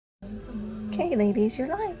Okay, ladies, you're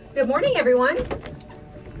live. Good morning, everyone. Let's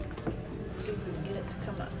see if we can get it to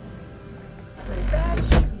come up.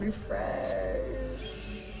 Refresh.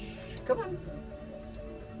 Come on.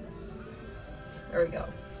 There we go.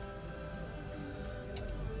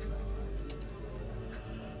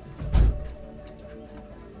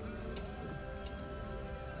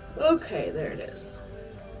 Okay, there it is.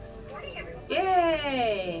 Good morning, everyone.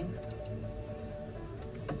 Yay!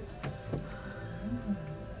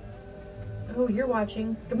 Oh, you're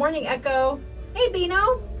watching. Good morning, Echo. Hey,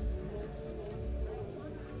 Bino.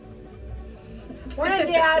 Morning,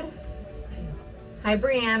 Dad. Hi,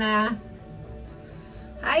 Brianna.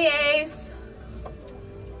 Hi, Ace.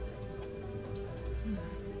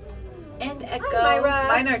 And Echo. Hi, Myra.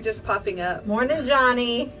 Mine are just popping up. Morning,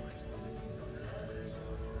 Johnny.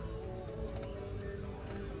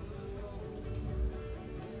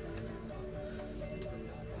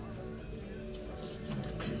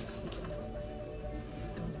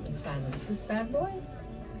 Silence this bad boy.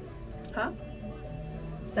 Huh?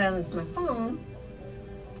 Silence my phone.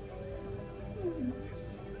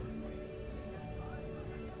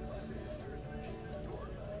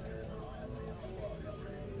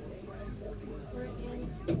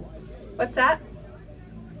 What's that?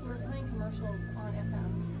 We're playing commercials on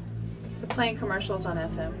FM. We're playing commercials on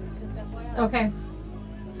FM. Just FYI. Okay.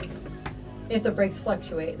 If the brakes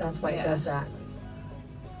fluctuate, that's why Yeah. it does that.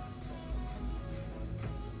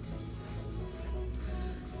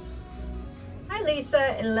 Hi, Lisa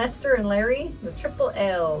and Lester and Larry, the triple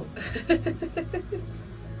L's.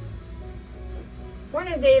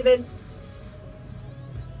 Morning, David.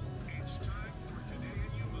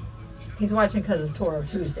 He's watching because it's Toro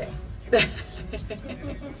Tuesday.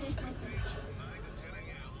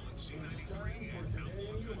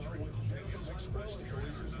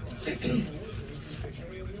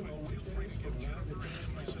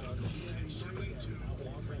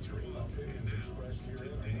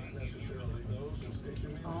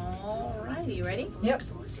 All righty, you ready? Yep.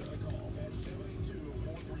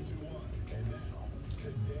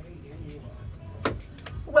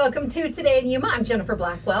 Welcome to Today in Yuma. I'm Jennifer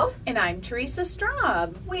Blackwell. And I'm Teresa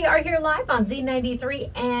Straub. We are here live on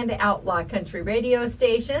Z93 and Outlaw Country radio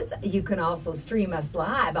stations. You can also stream us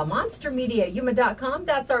live on monstermediayuma.com.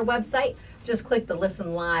 That's our website. Just click the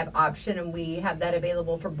listen live option and we have that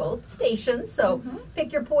available for both stations. So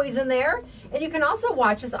pick your poison there. And you can also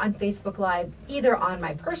watch us on Facebook Live, either on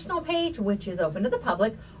my personal page, which is open to the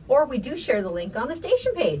public, or we do share the link on the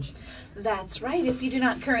station page. That's right. If you do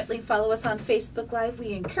not currently follow us on Facebook Live,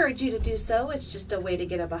 we encourage you to do so. It's just a way to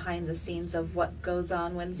get a behind the scenes of what goes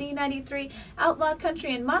on when Z93, Outlaw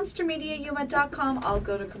Country, and MonsterMediaYuma.com all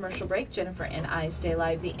go to commercial break. Jennifer and I stay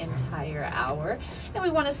live the entire hour. And we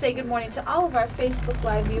want to say good morning to all of our Facebook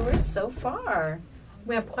Live viewers so far.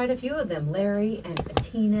 We have quite a few of them. Larry and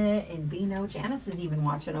Bettina and Bino. Janice is even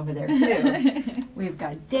watching over there too. We've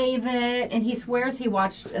got David, and he swears he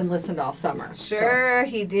watched and listened all summer. Sure,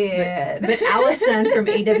 he did. But Allison from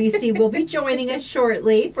AWC will be joining us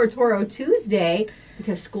shortly for Toro Tuesday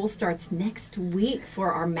because school starts next week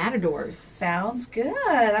for our Matadors. Sounds good.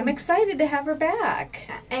 I'm excited to have her back.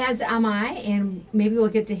 As am I, and maybe we'll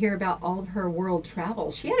get to hear about all of her world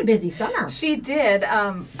travel. She had a busy summer. She did,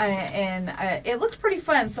 and it looked pretty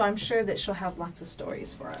fun, so I'm sure that she'll have lots of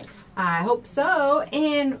stories for us. I hope so.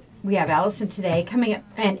 And we have Allison today coming up.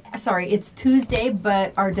 And sorry, it's Tuesday,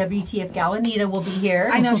 but our WTF gal Anita will be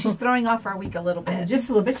here. I know, she's throwing off our week a little bit. Just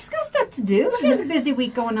a little bit. She's got stuff to do. She has a busy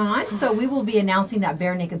week going on. So we will be announcing that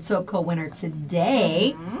Bare Naked Soap Co. winner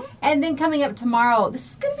today. And then coming up tomorrow,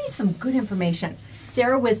 this is going to be some good information.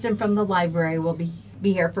 Sarah Wisdom from the library will be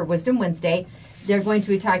here for Wisdom Wednesday. They're going to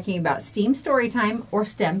be talking about STEAM Storytime or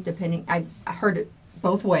STEM, depending. I heard it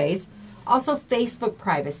both ways. Also, Facebook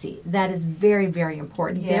privacy. That is very, very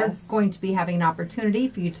important. Yes. They're going to be having an opportunity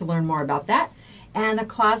for you to learn more about that. And the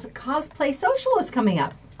cosplay social is coming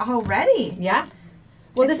up. Already? Yeah.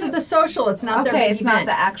 Well, this is the social. It's not their Okay, big it's event. not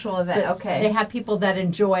the actual event. But Okay. They have people that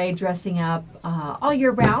enjoy dressing up all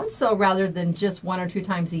year round. So rather than just 1 or 2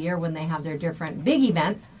 times a year when they have their different big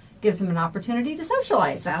events, gives them an opportunity to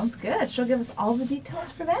socialize. Sounds good. She'll give us all the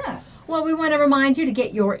details for that. Well, we want to remind you to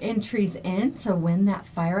get your entries in to win that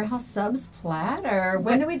Firehouse Subs platter.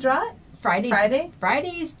 When do we draw it? Fridays. Friday?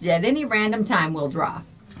 Fridays, at any random time, we'll draw.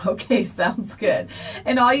 Okay, sounds good.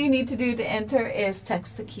 And all you need to do to enter is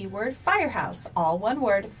text the keyword Firehouse, all one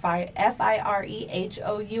word, Firehouse,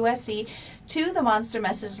 to the Monster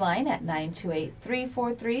Message line at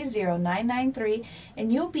 928-343-0993,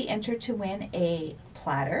 and you'll be entered to win a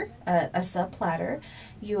platter, a sub platter.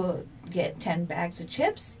 You'll get 10 bags of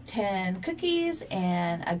chips, 10 cookies,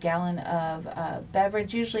 and a gallon of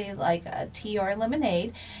beverage, usually like a tea or a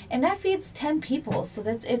lemonade, and that feeds 10 people. So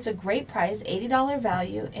it's a great prize, $80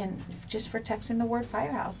 value, and just for texting the word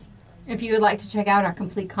Firehouse. If you would like to check out our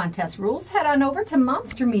complete contest rules, head on over to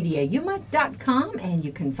monstermediayuma.com and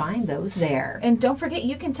you can find those there. And don't forget,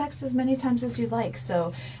 you can text as many times as you like.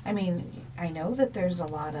 So, I mean, I know that there's a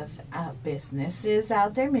lot of businesses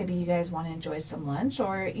out there. Maybe you guys want to enjoy some lunch,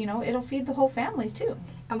 or, you know, it'll feed the whole family too.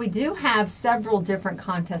 And we do have several different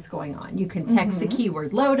contests going on. You can text the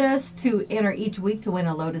keyword Lotus to enter each week to win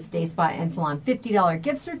a Lotus Day Spa and Salon $50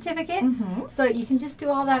 gift certificate. So you can just do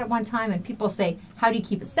all that at one time, and people say, how do you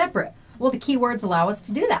keep it separate? Well, the keywords allow us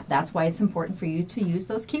to do that. That's why it's important for you to use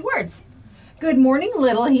those keywords. Good morning,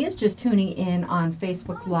 Little. He is just tuning in on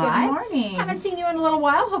Facebook Live. Good morning. Haven't seen you in a little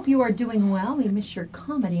while. Hope you are doing well. We miss your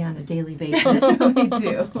comedy on a daily basis. We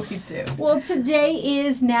do. We do. Well, today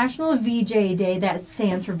is National VJ Day. That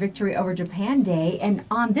stands for Victory Over Japan Day. And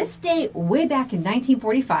on this day, way back in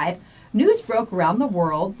 1945, news broke around the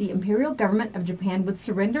world the imperial government of Japan would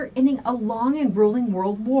surrender, ending a long and grueling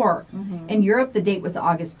world war. In Europe, the date was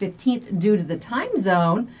August 15th due to the time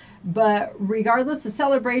zone. But regardless, the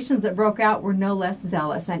celebrations that broke out were no less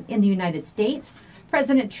zealous. And in the United States,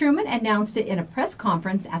 President Truman announced it in a press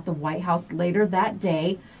conference at the White House later that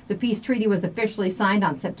day. The peace treaty was officially signed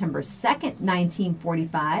on September 2nd,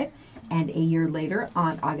 1945. And a year later,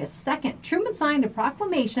 on August 2nd, Truman signed a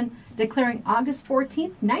proclamation declaring August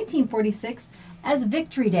 14th, 1946 as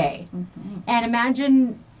Victory Day. And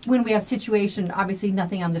imagine when we have situation, obviously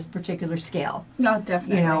nothing on this particular scale. No,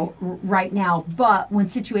 definitely. You know, right now. But when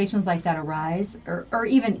situations like that arise, or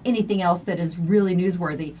even anything else that is really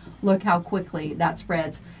newsworthy, look how quickly that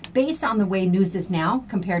spreads based on the way news is now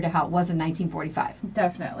compared to how it was in 1945.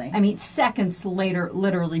 Definitely. I mean, seconds later,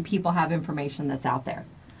 literally, people have information that's out there.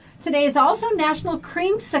 Today is also National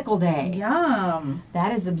Creamsicle Day. Yum.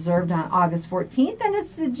 That is observed on August 14th, and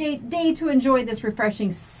it's the day to enjoy this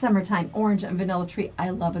refreshing summertime orange and vanilla treat.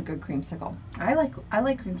 I love a good creamsicle. I like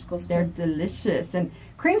creamsicles They're too. delicious. And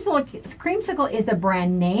creamsicle is the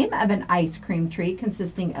brand name of an ice cream treat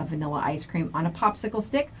consisting of vanilla ice cream on a popsicle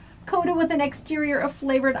stick, coated with an exterior of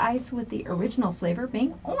flavored ice, with the original flavor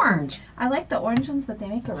being orange. I like the orange ones, but they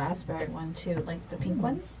make a raspberry one too, like the pink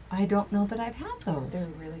ones. I don't know that I've had those. They're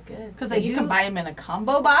really good. 'Cause You can buy them in a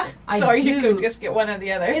combo box, I or you do. could just get one or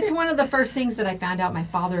the other. It's one of the first things that I found out my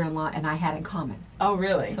father-in-law and I had in common. Oh,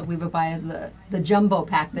 really? So we would buy the jumbo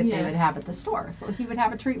pack that they Yeah. would have at the store. So he would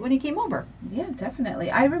have a treat when he came over. Yeah,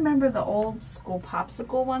 definitely. I remember the old school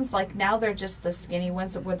popsicle ones. Like now they're just the skinny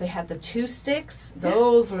ones where they had the 2 sticks.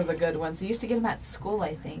 Those were the good ones. They used to get them at school,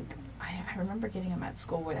 I think. I remember getting them at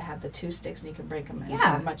school where they had the 2 sticks and you could break them and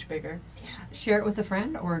Yeah. they're much bigger. Yeah. Share it with a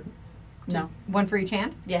friend, or just No. one for each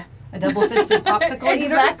hand? Yeah. A double-fisted popsicle eater?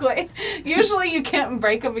 Exactly. Usually you can't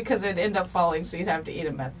break them because they'd end up falling, so you'd have to eat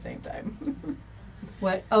them at the same time.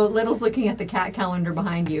 What? Oh, Little's looking at the cat calendar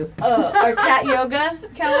behind you. Our cat yoga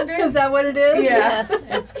calendar? Is that what it is? Yeah,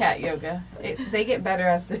 it's cat yoga. They get better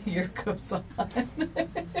as the year goes on.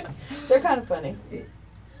 They're kind of funny.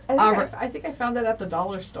 I think I found it at the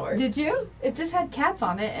dollar store. Did you? It just had cats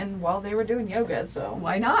on it, and while they were doing yoga, so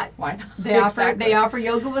Why not? why not? They offer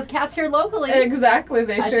yoga with cats here locally. Exactly,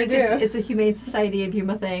 they I sure think do. it's a Humane Society of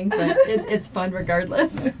Yuma thing, but it's fun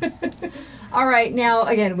regardless. All right, now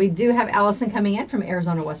again, we do have Allison coming in from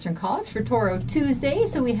Arizona Western College for Toro Tuesday,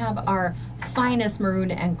 so we have our finest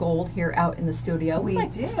maroon and gold here out in the studio. We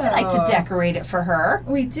like, do. We like to decorate it for her.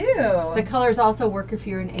 We do. The colors also work if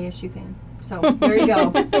you're an ASU fan. So there you go.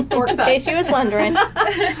 Works In out. case you was wondering.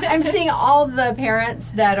 I'm seeing all the parents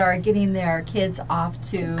that are getting their kids off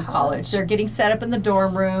to college. They're getting set up in the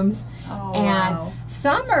dorm rooms, Oh, and wow.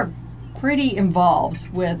 some are pretty involved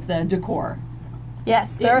with the decor.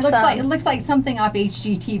 Yes, there are It some. looks like something off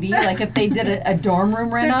HGTV, like if they did a dorm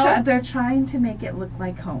room reno. They're trying to make it look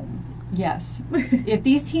like home. Yes. If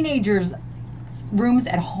these teenagers' rooms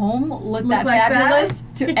at home look that like fabulous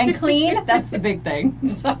and clean, that's the big thing.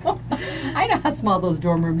 So I know how small those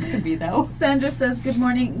dorm rooms can be, though. Sandra says, Good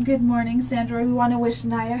morning, Sandra. We want to wish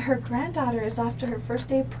Naya, her granddaughter, is off to her first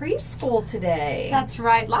day of preschool today. That's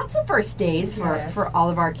right. Lots of first days Yes. for all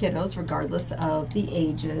of our kiddos, regardless of the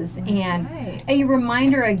ages. That's And right. a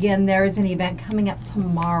reminder again, there is an event coming up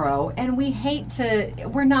tomorrow, and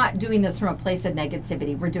we're not doing this from a place of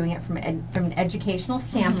negativity. We're doing it from an educational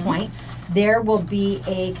standpoint. There will be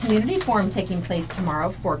a community forum taking place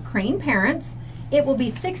tomorrow for Crane parents. It will be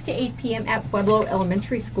 6 to 8 p.m. at Pueblo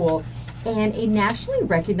Elementary School. and a nationally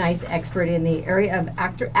recognized expert in the area of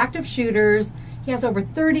active shooters. He has over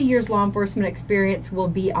 30 years law enforcement experience, will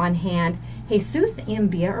be on hand. Jesus M.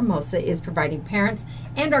 Villahermosa is providing parents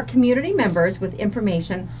and our community members with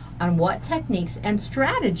information on what techniques and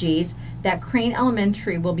strategies that Crane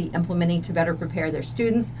Elementary will be implementing to better prepare their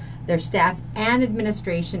students, their staff, and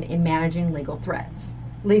administration in managing lethal threats.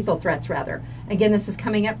 Again, this is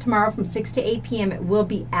coming up tomorrow from 6 to 8 p.m. It will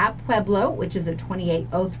be at Pueblo, which is at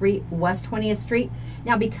 2803 West 20th Street.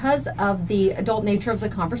 Now, because of the adult nature of the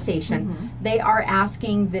conversation, they are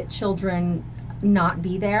asking that children not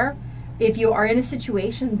be there. If you are in a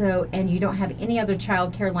situation, though, and you don't have any other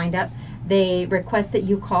child care lined up, they request that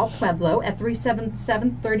you call Pueblo at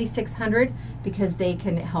 377-3600 because they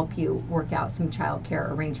can help you work out some child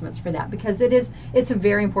care arrangements for that, because it's a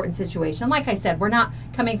very important situation. Like I said, we're not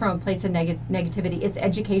coming from a place of negativity. It's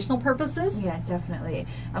educational purposes. Yeah, definitely.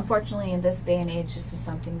 Unfortunately, in this day and age, this is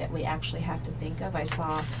something that we actually have to think of. I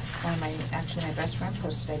saw my best friend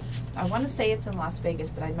posted, I want to say it's in Las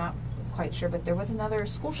Vegas, but I'm not quite sure, but there was another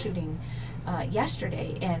school shooting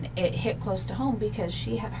yesterday, and it hit close to home because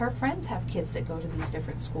her friends have kids that go to these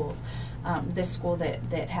different schools, this school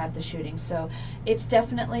that had the shooting. So it's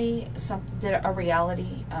definitely a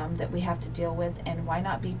reality that we have to deal with, and why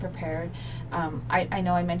not be prepared? I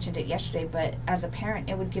know I mentioned it yesterday, but as a parent,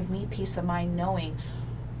 it would give me peace of mind knowing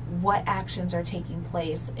what actions are taking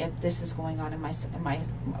place if this is going on in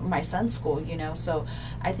my son's school, So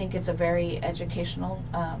I think it's a very educational,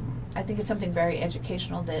 I think it's something very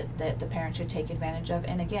educational that the parents should take advantage of.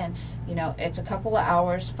 And again, it's a couple of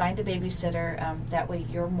hours, find a babysitter, that way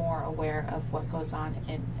you're more aware of what goes on,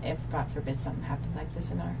 and if God forbid something happens like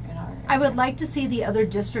this in our area. I would like to see the other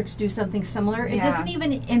districts do something similar. It Yeah. doesn't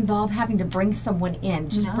even involve having to bring someone in.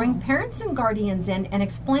 Just No. bring parents and guardians in and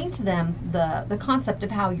explain to them the concept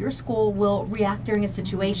of how your school will react during a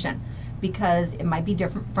situation, because it might be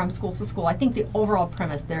different from school to school. I think the overall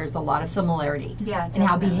premise, there's a lot of similarity Yeah, in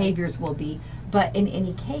how definitely. behaviors will be. But in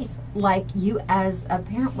any case, like you as a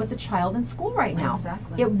parent with a child in school right now,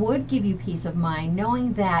 Exactly. it would give you peace of mind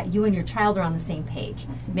knowing that you and your child are on the same page,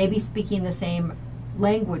 maybe speaking the same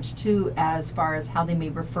language too, as far as how they may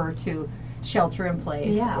refer to shelter in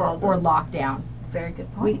place Yeah, or lockdown. Very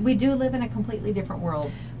good point. We do live in a completely different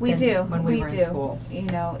world. We than do. when we were in school.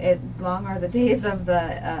 Long are the days of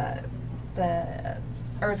the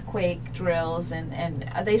earthquake drills, and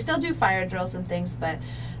they still do fire drills and things, but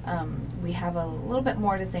we have a little bit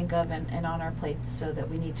more to think of and on our plate, so that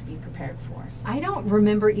we need to be prepared for. So. I don't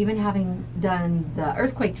remember even having done the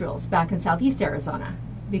earthquake drills back in southeast Arizona,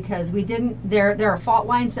 because we didn't. There are fault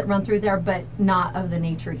lines that run through there, but not of the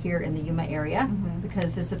nature here in the Yuma area.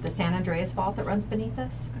 Because is it the San Andreas Fault that runs beneath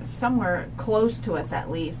us? Somewhere close to us at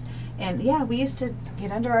least. And yeah, we used to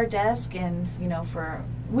get under our desk, and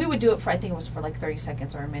we would do it for, I think it was for like 30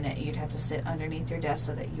 seconds or a minute. You'd have to sit underneath your desk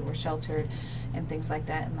so that you were sheltered and things like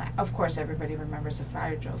that. And of course everybody remembers the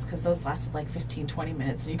fire drills, because those lasted like 15-20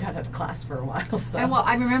 minutes and you got out of class for a while. So. And well,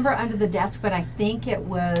 I remember under the desk, but I think it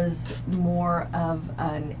was more of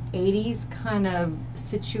an 80s kind of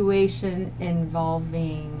situation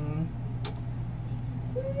involving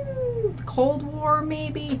Cold War,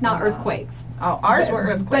 maybe not earthquakes. Oh, ours were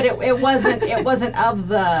earthquakes. But it wasn't of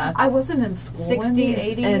the. I wasn't in school 60s in the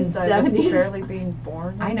 80s and 70s. I was barely being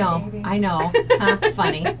born. I in know. the 80s. I know. Huh?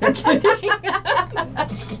 Funny. I'm kidding.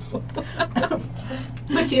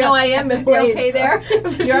 But I am middle aged. You're okay there?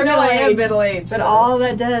 You're I am middle-aged. middle aged. But all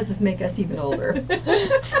that does is make us even older.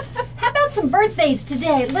 How about some birthdays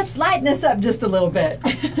today? Let's lighten this up just a little bit.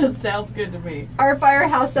 Sounds good to me. Our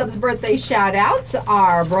Firehouse Subs birthday shout outs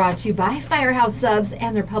are brought to you by Firehouse Subs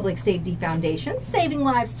and their Public Safety Foundation, saving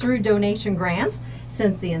lives through donation grants.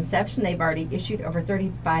 Since the inception, they've already issued over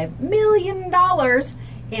 $35 million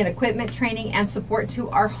in equipment, training, and support to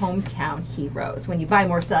our hometown heroes. When you buy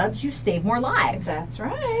more subs, you save more lives. That's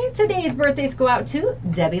right. Today's birthdays go out to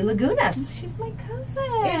Debbie Lagunas. She's my cousin.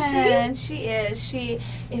 Is she? She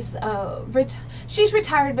is she's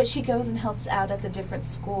retired, but she goes and helps out at the different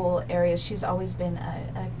school areas. She's always been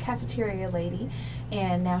a cafeteria lady,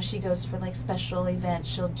 and now she goes for like special events.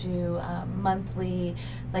 She'll do monthly,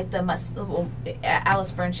 like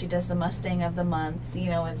Alice Burns, she does the Mustang of the month,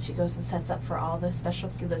 and she goes and sets up for all the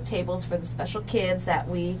tables for the special kids that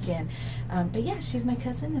week. And but yeah, she's my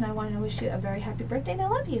cousin, and I want to wish you a very happy birthday, and I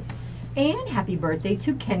love you. And happy birthday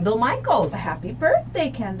to Kendall Michaels. Happy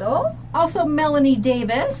birthday, Kendall. Also, Melanie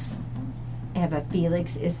Davis. Eva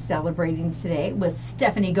Felix is celebrating today with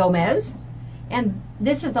Stephanie Gomez. And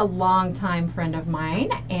this is a longtime friend of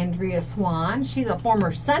mine, Andrea Swan. She's a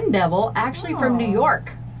former Sun Devil, actually from New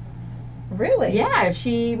York. Really? Yeah,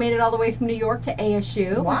 she made it all the way from New York to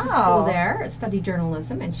ASU. Went to Wow. school there, studied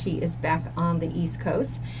journalism, and she is back on the East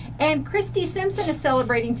Coast. And Christy Simpson is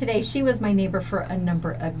celebrating today. She was my neighbor for a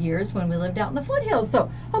number of years when we lived out in the foothills. So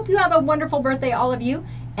hope you have a wonderful birthday, all of you.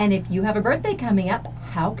 And if you have a birthday coming up,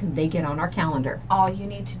 how can they get on our calendar? All you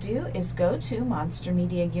need to do is go to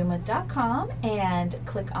monstermediayuma.com and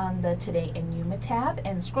click on the Today in Yuma tab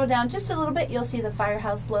and scroll down just a little bit. You'll see the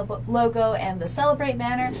Firehouse logo and the Celebrate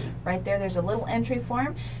banner. Right there, there's a little entry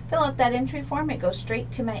form. Fill out that entry form. It goes straight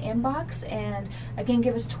to my inbox. And again,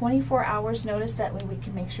 give us 24 hours notice. That way we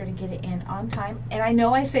can make sure to get it in on time. And I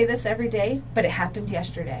know I say this every day, but it happened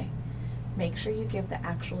yesterday. Make sure you give the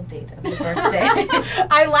actual date of your birthday.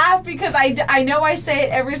 I laugh because I know I say it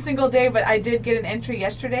every single day, but I did get an entry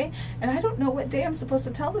yesterday, and I don't know what day I'm supposed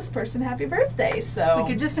to tell this person happy birthday. So We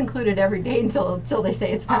could just include it every day until they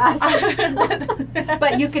say it's passed.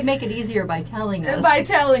 But you could make it easier by telling us. By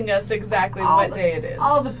telling us exactly what day it is.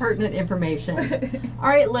 All the pertinent information. All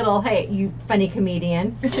right, hey, you funny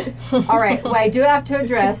comedian. All right, well, I do have to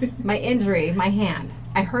address my injury, my hand.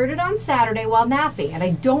 I hurt it on Saturday while napping, and I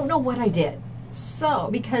don't know what I did. So,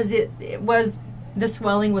 because the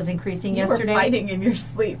swelling was increasing yesterday. You were fighting in your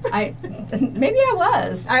sleep. Maybe I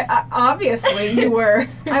was. I obviously you were.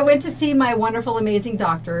 I went to see my wonderful, amazing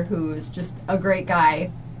doctor, who's just a great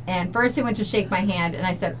guy. And first he went to shake my hand, and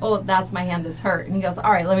I said, "Oh, that's my hand that's hurt." And he goes,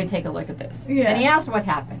 "All right, let me take a look at this." Yeah. And he asked what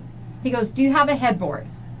happened. He goes, "Do you have a headboard?"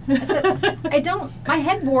 I said, "I don't. My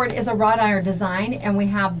headboard is a wrought iron design, and we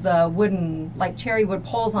have the wooden, like cherry wood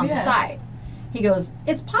poles on the side." He goes,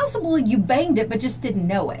 "It's possible you banged it, but just didn't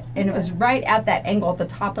know it. And it was right at that angle at the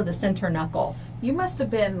top of the center knuckle." You must have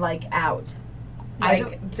been like out.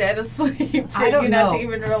 Like dead asleep for I don't you know. not to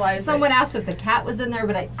even realize Someone asked if the cat was in there,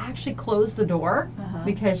 but I actually closed the door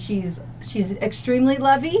because she's extremely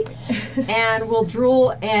lovey and will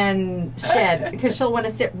drool and shed because she'll want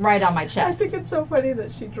to sit right on my I chest. think it's so funny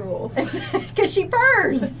that she drools. Because she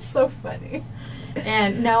purrs. It's so funny.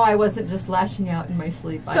 And no, I wasn't just lashing out in my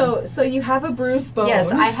sleep. So you have a bruised bone.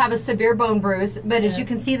 Yes, I have a severe bone bruise, but as you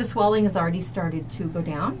can see, the swelling has already started to go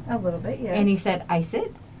down. A little bit, yes. And he said, ice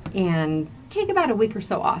it and take about a week or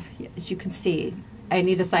so off. As you can see, I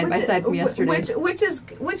need a side-by-side from yesterday. Which is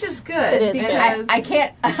good. It is because good. I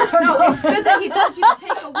can't. No, it's good that he told you to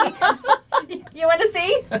take a week. You want to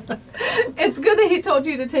see? It's good that he told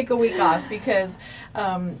you to take a week off because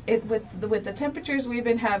with the temperatures we've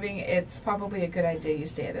been having, it's probably a good idea you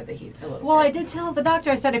stay out of the heat a little Well, bit. I did tell the doctor,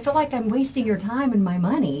 I said, I feel like I'm wasting your time and my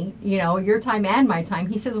money, your time and my time.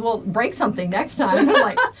 He says, well, break something next time. I'm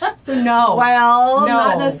like, so no. Well, No.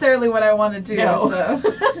 not necessarily what I want to do. No. So.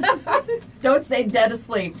 Don't say dead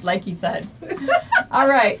asleep, like he said. All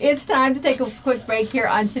right, it's time to take a quick break here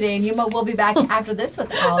on Today in Yuma. We'll be back after this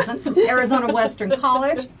with Allison from Arizona Western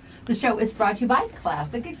College. The show is brought to you by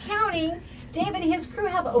Classic Accounting. David and his crew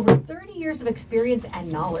have over 30 years of experience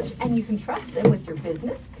and knowledge, and you can trust them with your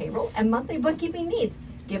business, payroll, and monthly bookkeeping needs.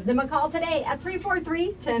 Give them a call today at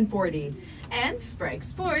 343-1040. And Sprague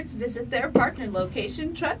Sports, visit their partner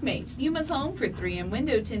location, Truckmates, Yuma's home for 3M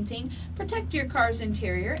window tinting. Protect your car's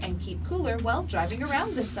interior and keep cooler while driving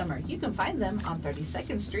around this summer. You can find them on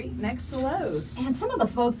 32nd Street next to Lowe's. And some of the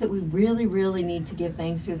folks that we really, really need to give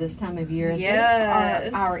thanks to this time of year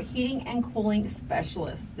Yes. are our heating and cooling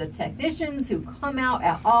specialists, the technicians who come out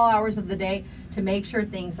at all hours of the day to make sure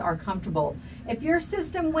things are comfortable. If your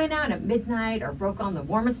system went out at midnight or broke on the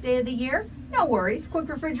warmest day of the year, no worries. Quick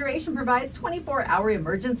Refrigeration provides 24-hour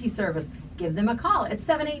emergency service. Give them a call at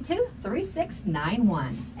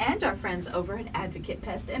 782-3691. And our friends over at Advocate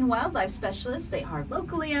Pest and Wildlife Specialists, they are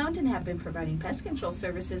locally owned and have been providing pest control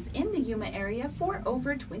services in the Yuma area for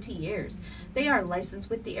over 20 years. They are licensed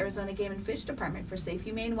with the Arizona Game and Fish Department for safe,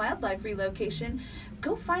 humane wildlife relocation.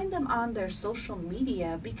 Go find them on their social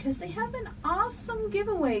media because they have an awesome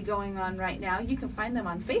giveaway going on right now. You can find them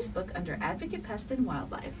on Facebook under Advocate Pest and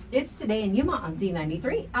Wildlife. It's Today in Yuma on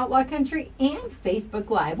Z93, Outlaw Country, and Facebook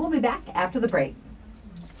Live. We'll be back after the break.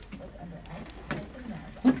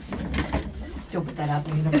 Don't put that out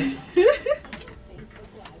in the universe.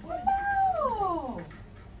 No.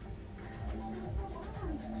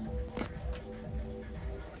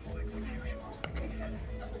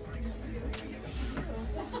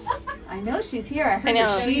 I know she's here. I heard I know.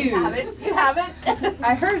 her shoes. You haven't?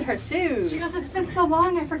 I heard her shoes. She goes, it's been so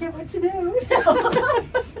long, I forget what to do. Got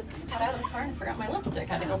out of the car and forgot my lipstick.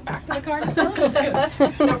 I had to go back to the car and get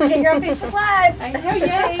lipstick. Don't forget you're on Facebook Live. I know,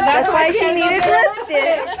 yay. That's why she needed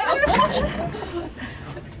lipstick.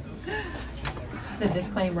 It's the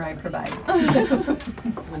disclaimer I provide.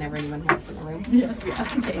 Whenever anyone walks in the room.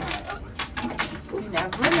 Just in case. You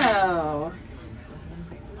never know.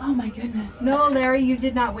 Oh my goodness. No, Larry, you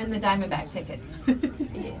did not win the Diamondback tickets.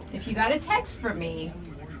 If you got a text from me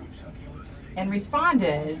and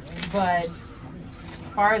responded, but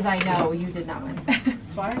as far as I know, you did not win.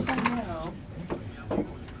 As far as I know.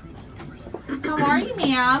 How are you,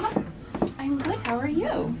 ma'am? I'm good. How are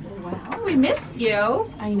you? Well, we missed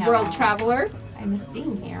you. I know. World traveler. I miss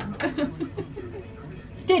being here.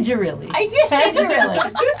 Did you really? I did. Did you really?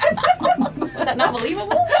 Was that not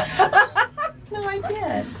believable? No, I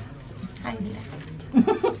did. Hi, Anita.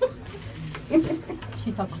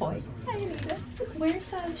 She's so coy. Hi, Anita. Where's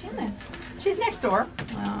Janice? She's next door.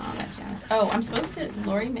 Oh, that's Janice. Oh, I'm supposed to.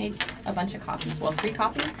 Lori made a bunch of copies. Well, 3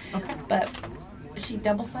 copies. Okay. But she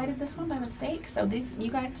double-sided this one by mistake. So these,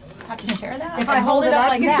 you guys have to share that. If I hold it up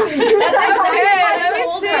like you- that. That's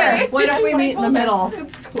That's okay. Why don't we meet in the middle?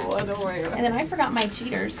 It's cool. Don't worry about And then I forgot my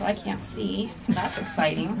cheaters, so I can't see. So that's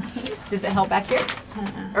exciting. Does it help back here?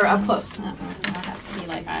 Uh-uh. Or up close? Uh-uh. It has to be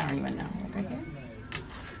like, I don't even know. Like right here.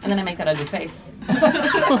 And then I make that ugly face.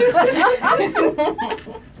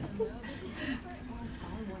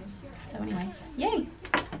 So anyways, yay.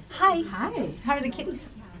 Hi. Hi. How are the kitties?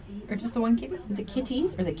 Or just the one kitty? The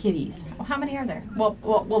kitties or the kitties? Well, how many are there? Well,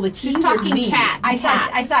 the She's T's are talking D's. cat.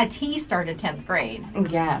 I saw T start at 10th grade.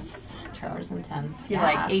 Yes. Trevor's in 10th. Is he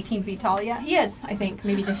like 18 feet tall yet? He is, I think.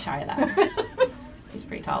 Maybe just shy of that. He's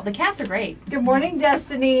pretty tall. The cats are great. Good morning,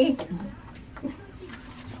 Destiny.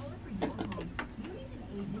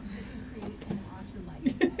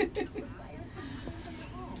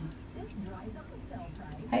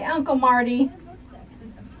 Hey, Uncle Marty.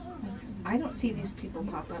 I don't see these people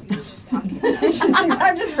pop up. They're just talking.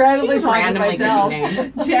 I'm just randomly She's talking to randomly myself. giving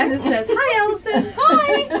names. Janice says, "Hi, Allison."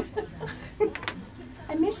 Hi.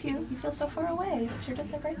 I miss you. You feel so far away. Sure does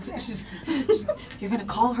look right there. You're gonna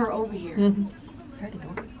call her over here. Heard the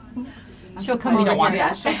door. She'll come You over don't want here.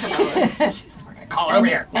 Yeah, she'll come over. She's like, we're gonna call her over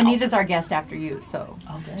here. Anita's our guest after you, so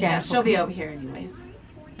Oh, good. Yeah, Janice will she'll be come over here anyways.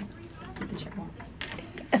 Get the chair.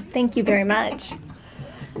 Thank you very much.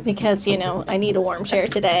 Because, I need a warm chair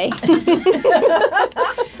today.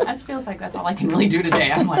 That feels like that's all I can really do today.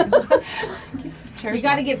 I'm like, We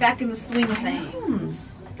got to get back in the swing of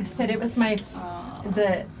things. I said it was my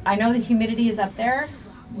I know the humidity is up there,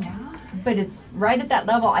 Yeah. but it's right at that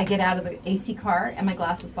level. I get out of the AC car and my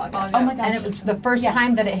glasses fog up. Oh my gosh. And it was the first Yes.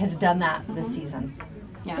 time that it has done that this season.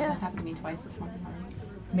 Yeah, Yeah. that happened to me twice this morning already.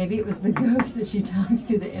 Maybe it was the ghost that she talks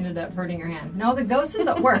to that ended up hurting her hand. No, the ghost is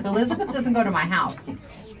at work. Elizabeth doesn't go to my house.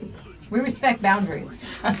 We respect boundaries.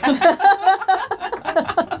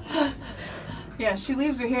 Yeah, she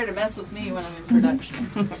leaves her here to mess with me when I'm in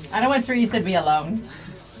production. I don't want Teresa to be alone.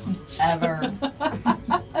 Ever.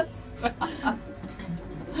 Stop.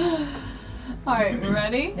 All right,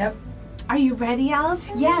 ready? Yep. Are you ready,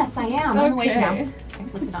 Allison? Yes, I am. I'm awake now. Okay. I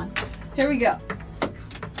flipped it on. Here we go.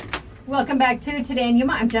 Welcome back to Today in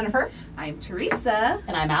Yuma. I'm Jennifer. I'm Teresa.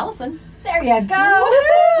 And I'm Allison. There you go.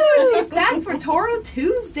 Woohoo! She's back for Toro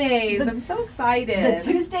Tuesdays. I'm so excited. The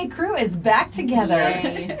Tuesday crew is back together.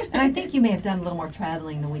 Yay. And I think you may have done a little more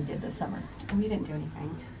traveling than we did this summer. We didn't do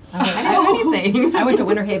anything. I I went, didn't do anything. I went to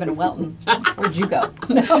Winter Haven and Welton. Where'd you go?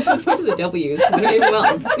 Went to the W's.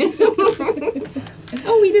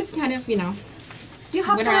 Oh, we just kind of, You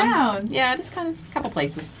hopped went around. Yeah, just kind of a couple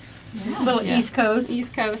places. Little Yeah. East Coast.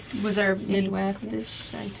 East Coast, Was there any-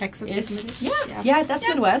 Midwest-ish, Texas-ish. Yeah, Yeah. yeah, that's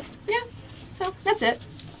Midwest. Yeah. So that's it.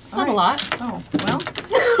 It's All not a lot. Oh,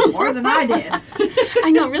 well. More than I did. I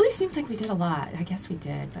know. It really seems like we did a lot. I guess we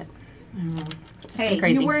did, but I don't know. It's been Hey,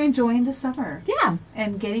 crazy. you were enjoying the summer Yeah.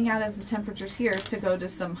 and getting out of the temperatures here to go to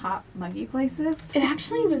some hot, muggy places. It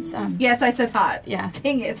actually was. Yes, I said hot. Yeah.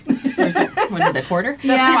 Dang it. Where's the, what is it, quarter?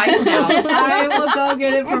 Yeah. Twice now. I will go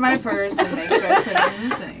get it for my purse and make sure I put it in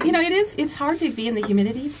the thing. You know, it's hard to be in the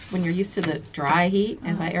humidity when you're used to the dry heat,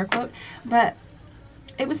 as I air quote, but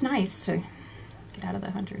it was nice to get out of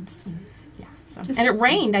the hundreds. And, yeah. So. And it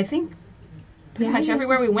rained, I think, pretty much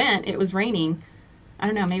everywhere we went, it was raining. I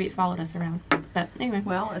don't know, maybe it followed us around. But anyway.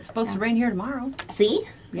 Well, it's supposed to rain here tomorrow. See?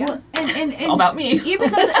 Yeah. Well, and It's all about me. even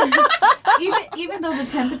though even though the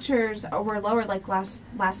temperatures were lower, like last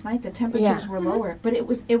night, the temperatures were lower, but it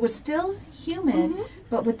was still humid.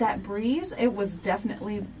 But with that breeze, it was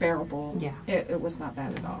definitely bearable. Yeah. It was not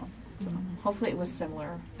bad at all. So hopefully it was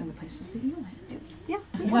similar in the places that you went. Yeah.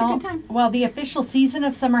 We had a Well, good time. well, the official season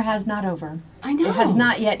of summer has not over. I know. It has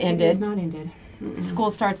not yet It has ended. not ended. School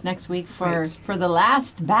starts next week for Right. the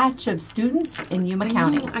last batch of students in Yuma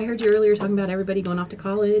County. I heard you earlier talking about everybody going off to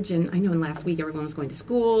college, and I know in last week everyone was going to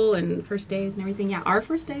school and first days and everything. Yeah, our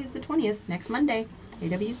first day is the 20th, next Monday.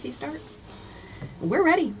 AWC starts. We're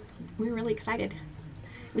ready. We're really excited.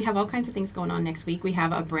 We have all kinds of things going on next week. We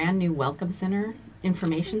have a brand new welcome center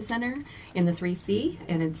information center in the 3C,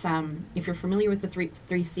 and it's if you're familiar with the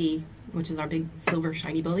 3C, which is our big silver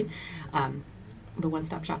shiny building, the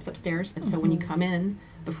one-stop shop's upstairs. And so when you come in,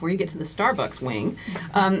 before you get to the Starbucks wing,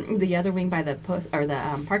 the other wing by the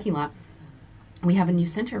parking lot, we have a new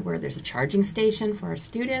center where there's a charging station for our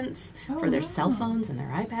students, for their cell phones and their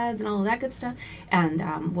iPads and all of that good stuff.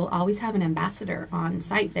 And we'll always have an ambassador on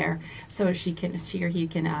site there, so she or he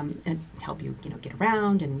can help you, get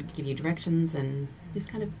around and give you directions and just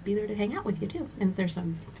kind of be there to hang out with you too. And there's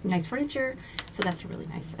some nice furniture, so that's a really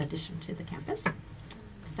nice addition to the campus.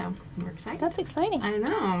 So we're excited. That's exciting. I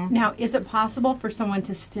know. Now, is it possible for someone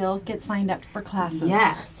to still get signed up for classes?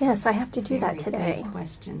 Yes. Yes, I have to do that Very today. good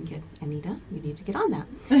question. Anita, you need to get on that.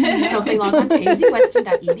 So if they log on to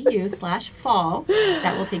azwestern.edu/fall,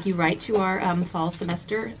 that will take you right to our fall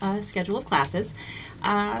semester schedule of classes.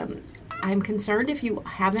 I'm concerned if you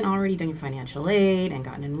haven't already done your financial aid and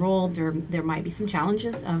gotten enrolled, there might be some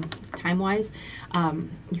challenges time-wise.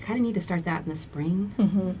 You kind of need to start that in the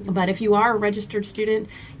spring. But if you are a registered student,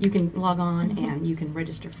 you can log on and you can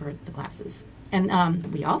register for the classes. And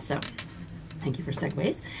we also, thank you for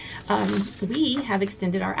segues, we have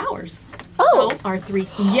extended our hours. Oh. So our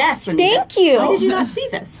yes, Anita. Thank you. Why did you not see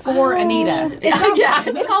this? For Anita. Yeah,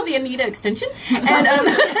 it's called the Anita extension. And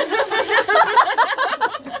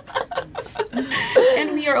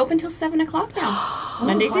and we are open till 7 o'clock now,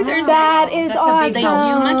 Monday through Thursday. That is awesome. The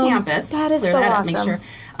Yuma campus. That is Clear so that up, awesome. Make sure.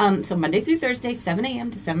 So Monday through Thursday, 7 a.m.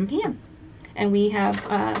 to 7 p.m. And we have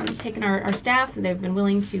taken our staff. They've been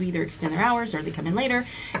willing to either extend their hours or they come in later.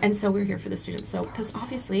 And so we're here for the students. So, because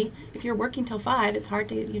obviously, if you're working till 5, it's hard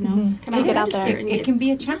to, come out get out and there. register. And It can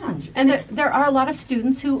be a challenge. And there are a lot of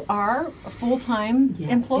students who are full-time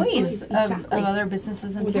employees of exactly. other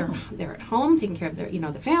businesses in town. They're at home taking care of their,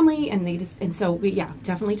 the family, and so we,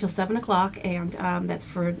 definitely till 7 o'clock, and that's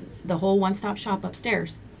for the whole one-stop shop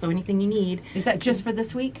upstairs. So anything you need. Is that just for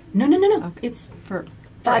this week? No. Okay. It's For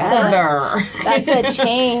forever. That's a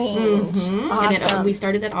change. And Awesome. we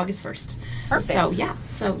started that August 1st. Perfect. So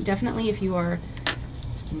so definitely if you are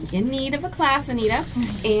in need of a class, Anita, and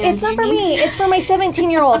It's not you for need me. It's for my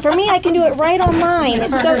 17-year-old. For me, I can do it right online. It's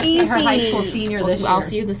for so her, easy. her high school senior this year. I'll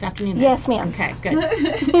see you this afternoon. then. Yes, ma'am. Okay,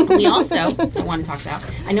 good. We also want to talk about,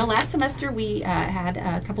 I know last semester we had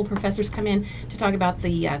a couple professors come in to talk about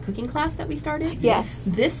the cooking class that we started. Yes.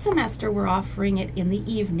 This semester we're offering it in the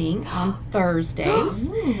evening on Thursdays.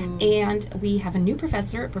 And we have a new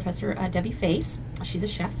professor, Professor Debbie Face. She's a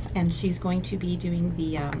chef, and she's going to be doing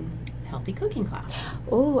the healthy cooking class.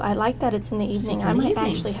 Oh, I like that it's in the evening. It's in I the might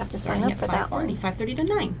evening, actually have to starting sign at up for that one. 5:30 to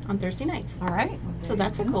 9 on Thursday nights. All right. So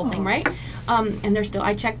that's a cool thing, right? And there's still,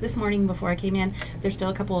 I checked this morning before I came in, there's still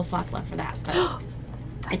a couple of slots left for that. But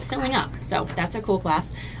it's filling up. So that's a cool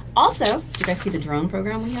class. Also, did you guys see the drone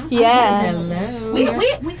program we have? Yes. Hello. We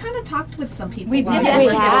kind of talked with some people. We while did. you We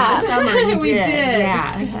were here have. this summer. You We did.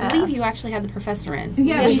 Yeah. We I have. believe you actually had the professor in.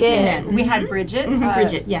 Yeah, we She did. came in. We had Bridget.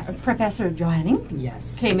 Bridget, yes. Professor Johanning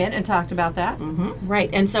Yes. came in and talked about that. Right,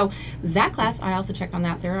 and so that class, I also checked on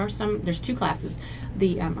that. There's 2 classes.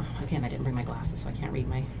 The again, I didn't bring my glasses, so I can't read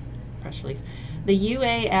my press release. The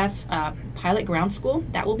UAS Pilot Ground School,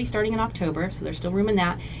 that will be starting in October, so there's still room in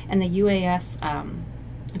that. And the UAS,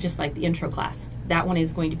 just like the intro class, that one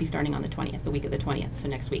is going to be starting on the 20th, the week of the 20th, so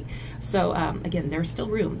next week. So again, there's still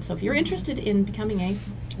room. So if you're interested in becoming a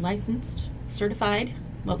licensed, certified,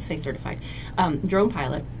 well, let's say certified, drone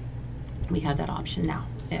pilot, we have that option now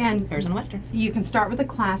at And Arizona Western. you can start with the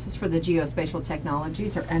classes for the geospatial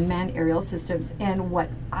technologies or unmanned aerial systems. And what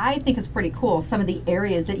I think is pretty cool, some of the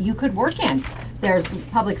areas that you could work in. There's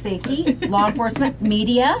public safety, law enforcement,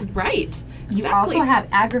 media. Right. You Exactly. also have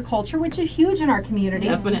agriculture, which is huge in our community.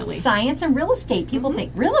 Definitely. Science and real estate. People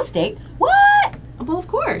think, real estate? What? Well, of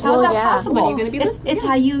course. How's Well, that yeah. possible? What are you gonna be it's looking- it's yeah.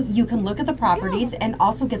 how you can look at the properties and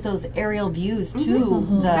also get those aerial views to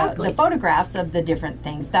Exactly. the photographs of the different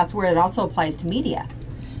things. That's where it also applies to media.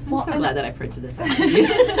 I'm so glad that I printed this out for you.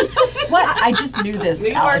 Well, I just knew this.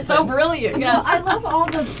 You are so Allison. brilliant. Well, Yes. I love all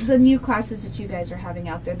the new classes that you guys are having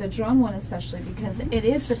out there. The drone one especially, because it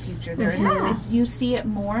is the future. There is you see it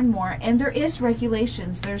more and more, and there is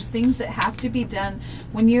regulations. There's things that have to be done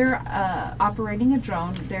when you're operating a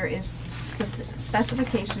drone. There is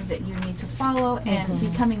specifications that you need to follow, and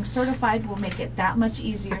becoming certified will make it that much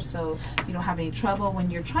easier. So you don't have any trouble when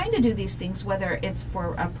you're trying to do these things, whether it's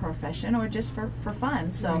for a profession or just for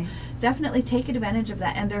fun. So So definitely take advantage of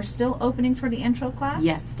that. And there's still openings for the intro class?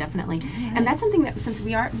 Yes, definitely. And that's something that, since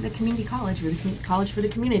we are the community college, we're the college for the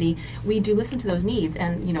community, we do listen to those needs,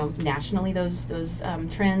 and nationally those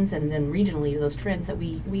trends, and then regionally those trends, that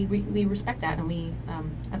we respect that, and we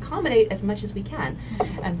accommodate as much as we can.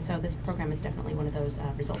 And so this program is definitely one of those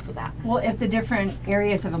results of that. Well, if the different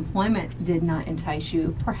areas of employment did not entice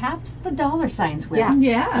you, perhaps the dollar signs will.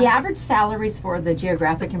 Yeah. The average salaries for the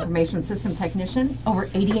Geographic Information System Technician, over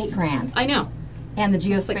 88 grand. I know. And the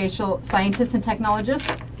Geospatial Scientists and Technologists,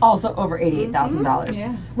 also over $88,000.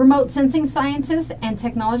 Yeah. Remote Sensing Scientists and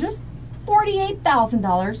Technologists,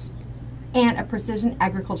 $48,000. And a Precision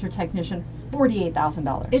Agriculture Technician,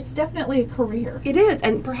 $48,000. It's definitely a career. It is,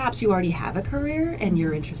 and perhaps you already have a career and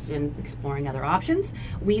you're interested in exploring other options.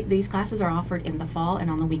 These classes are offered in the fall and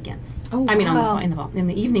on the weekends. Oh, I mean, wow. in the fall, in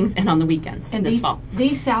the evenings and on the weekends. And this fall.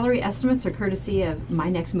 these salary estimates are courtesy of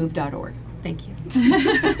mynextmove.org. Thank you.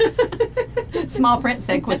 Small print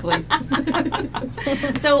said quickly.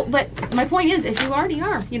 So, but my point is, if you already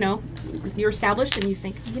are, you're established and you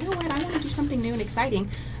think, you know what, I want to do something new and exciting.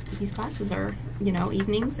 These classes are,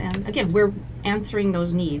 evenings, and again, we're answering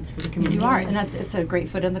those needs for the community. You are, and it's a great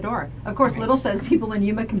foot in the door. Of course, Little says people in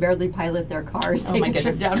Yuma can barely pilot their cars. Oh, my Take a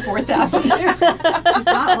trip goodness. down 4th Avenue. He's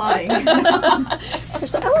not lying.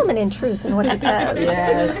 There's an element in truth in what he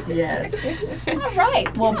says. Yes. All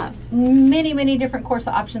right. Well, many different course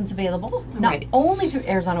options available, not Right. only through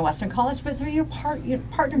Arizona Western College, but through your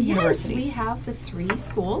partner universities. We have the 3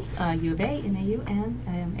 schools, U of A, NAU,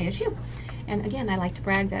 and ASU. And again, I like to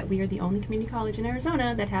brag that we are the only community college in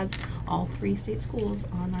Arizona that has all 3 state schools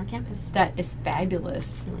on our campus. That is fabulous.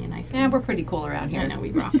 It's really a nice thing. Yeah, we're pretty cool around here. I know,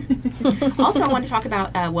 we rock. Also, I want to talk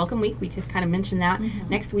about Welcome Week. We did kind of mention that.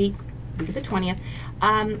 Next week of the 20th.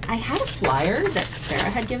 I had a flyer that Sarah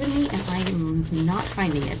had given me, and I'm not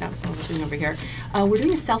finding it. That's what we're doing over here. We're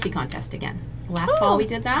doing a selfie contest again. Last fall we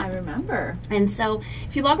did that. I remember. And so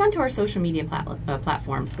if you log on to our social media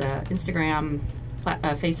platforms, the Instagram,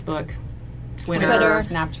 Facebook, Twitter,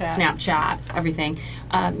 Snapchat, everything,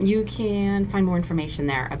 you can find more information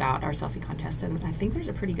there about our selfie contest. And I think there's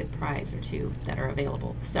a pretty good prize or 2 that are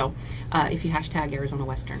available. So if you hashtag Arizona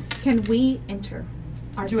Western. Can we enter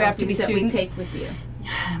our Do we have to be selfies that we students? take with you?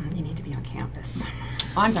 You need to be on campus.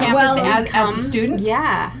 On So- campus Well, as a student?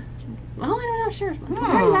 Yeah. Well, I don't know. Sure. Why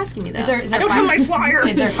are you asking me this? Is there I don't have my flyer.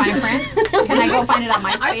 Is there fine print? Can I go find it on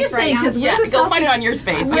my space I'm just right saying, now? because Yeah, we're the go selfie, find it on your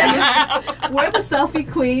space. Yeah. we're the selfie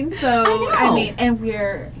queens, so I know. mean, and we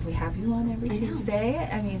have you on every I know. Tuesday.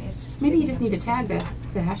 I mean, it's just Maybe you really just up need to tag somebody.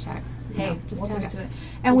 the hashtag. Hey, just we'll tag just us. do it.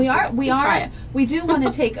 And We'll just do it. Just try it. we do want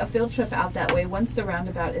to take a field trip out that way. Once the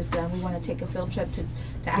roundabout is done, we want to take a field trip to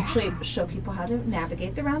actually show people how to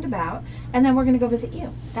navigate the roundabout, and then we're going to go visit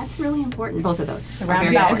you. That's really important. Both of those. The are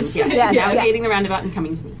very roundabout. important. Yes. Yes. Navigating the roundabout and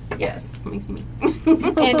coming to me. Yes. Coming to me.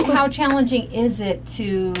 And how challenging is it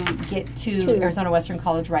to get to Arizona Western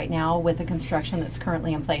College right now with the construction that's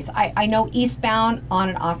currently in place? I know eastbound on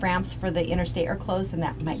and off ramps for the interstate are closed, and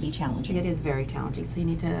that might be challenging. It is very challenging. So you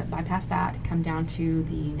need to bypass that, come down to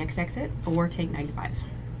the next exit, or take 95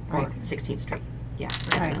 or Right. 16th Street. Yeah,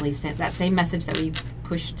 definitely sent that same message that we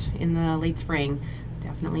pushed in the late spring.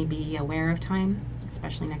 Definitely be aware of time,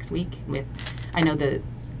 especially next week. I know the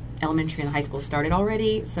elementary and the high school started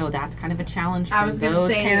already, so that's kind of a challenge I for was going to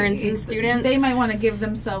those say, parents and students. They might want to give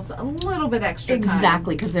themselves a little bit extra time.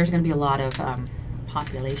 Exactly, because there's going to be a lot of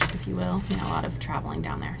population, if you will, a lot of traveling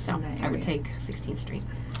down there. So In that I would area. take 16th Street.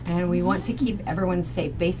 And we want to keep everyone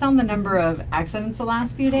safe. Based on the number of accidents the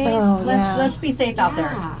last few days, Oh, yeah. let's be safe out there.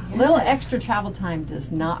 Yeah. Little extra travel time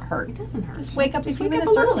does not hurt. It doesn't hurt. Just wake up a Just few wake up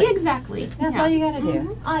minutes a little. early. Exactly. That's Yeah. all you got to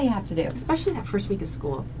do. All you have to do. Especially that first week of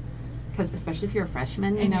school. Because especially if you're a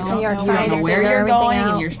freshman, And you don't you know don't trying know to where figure you're everything going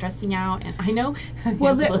out. and you're stressing out. And I know.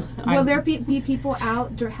 Will there be people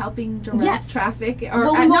out helping direct Yes. traffic? Or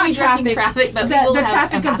Well, we won't not be directing traffic, but we will the have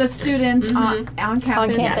traffic of the ambassadors. students on campus.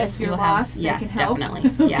 campus. If you're We'll have- lost, yes, they can help.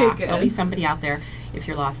 definitely. Yeah, Okay, good. there'll be somebody out there if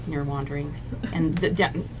you're lost and you're wandering. And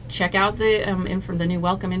check out the from the new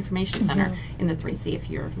Welcome Information Center in the 3C if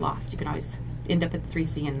you're lost. You can always end up at the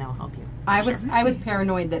 3C and they'll help you. I was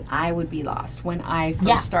paranoid that I would be lost when I first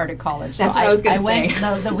Yeah. started college. That's so what I was gonna went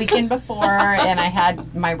say. the weekend before, and I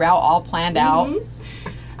had my route all planned out. Mhm.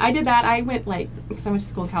 I did that. I went because I went to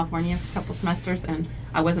school in California for a couple semesters and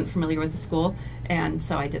I wasn't familiar with the school. And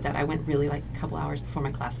so I did that. I went really a couple hours before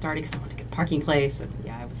my class started because I wanted to get a parking place. And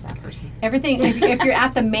yeah, I was that person. Everything, if you're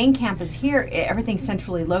at the main campus here, everything's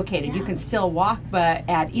centrally located. You can still walk, but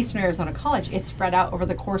at Eastern Arizona College, it's spread out over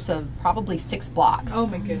the course of probably 6 blocks Oh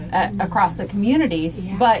my goodness. across the communities.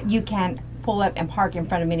 Yeah. But you can pull up and park in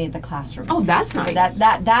front of many of the classrooms. Oh, that's So nice.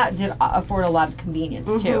 that did afford a lot of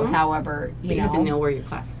convenience too. However, But you had to know where your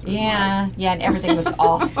class was. yeah, and everything was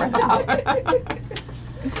all spread out.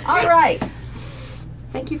 All right.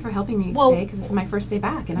 Thank you for helping me Well, today because this is my first day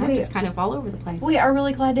back and I'm we- just kind of all over the place. We are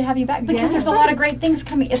really glad to have you back because Yes. there's a lot of great things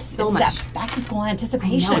coming. It's So it's much. that back to school I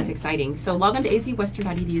anticipation. know, it's exciting. So log on to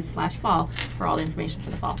azwestern.edu/fall for all the information for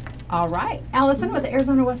the fall. All right. Allison with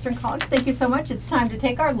Arizona Western College, thank you so much. It's time to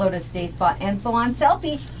take our Lotus Day Spa and Salon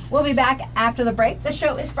selfie. We'll be back after the break. The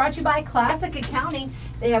show is brought to you by Classic Accounting.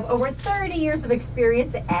 They have over 30 years of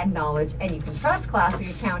experience and knowledge, and you can trust Classic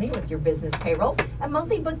Accounting with your business payroll and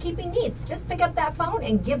monthly bookkeeping needs. Just pick up that phone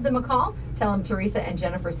and give them a call. Tell them Teresa and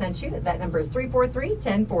Jennifer sent you. That number is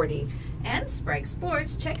 343-1040. And Sprague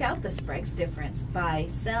Sports, check out the Sprague's difference. Buy,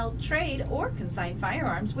 sell, trade, or consign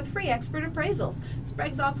firearms with free expert appraisals.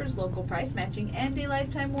 Sprague's offers local price matching and a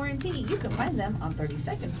lifetime warranty. You can find them on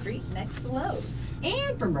 32nd Street next to Lowe's.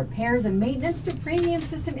 And from repairs and maintenance to premium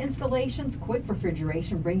system installations, Quick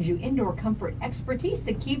Refrigeration brings you indoor comfort expertise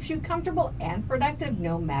that keeps you comfortable and productive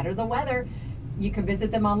no matter the weather. You can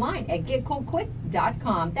visit them online at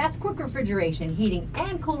getcoolquick.com. That's Quick Refrigeration, heating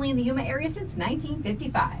and cooling the Yuma area since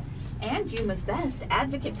 1955. And Yuma's Best,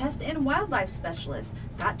 Advocate Pest and Wildlife Specialist.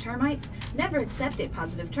 Got termites? Never accept a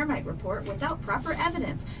positive termite report without proper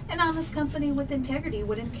evidence. An honest company with integrity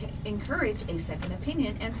would encourage a second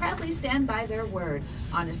opinion and proudly stand by their word.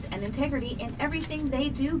 Honest and integrity in everything they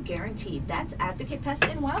do, guaranteed. That's Advocate Pest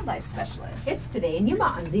and Wildlife Specialist. It's Today in Yuma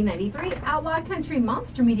on Z93, Outlaw Country,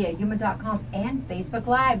 Monster Media, Yuma.com, and Facebook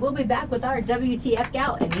Live. We'll be back with our WTF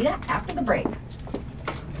gal, Anita, after the break.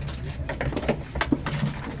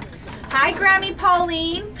 Hi, Grammy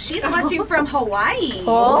Pauline. She's watching from Hawaii.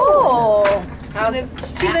 Oh.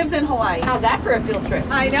 She lives in Hawaii. How's that for a field trip?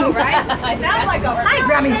 I know, right? Sounds like a Hi,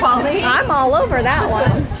 Grammy Pauline. I'm all over that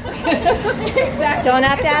one. Exactly. Don't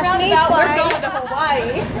have to ask me Roundabout, we're twice. going to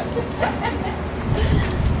Hawaii.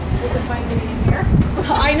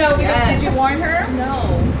 I know. Did you warn her? No.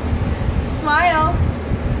 Smile.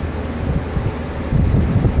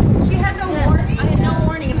 She had no warning. I had no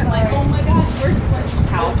warning and I'm like, oh my gosh, where's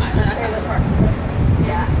how?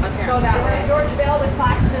 Yeah. Okay. Go that way. George Bell with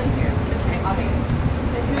Claxton. Okay.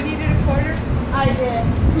 Who needed a quarter? I did.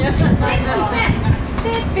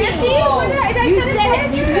 50. You said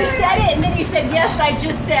it. You said it, and then you said, yes, I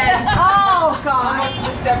just said. Oh, I God. must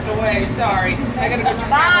have stepped away. Sorry. I gotta go.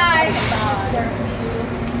 Bye.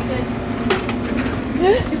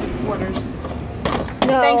 Quarters.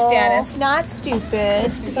 No. Thanks, Janice. Not stupid.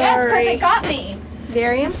 Yes, because Sorry. it got me.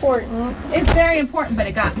 Very important. It's very important, but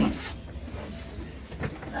it got me.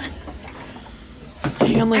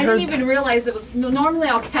 I only I heard. didn't even realize it was. Normally,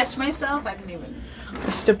 I'll catch myself. I didn't even. I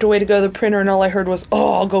stepped away to go to the printer, and all I heard was,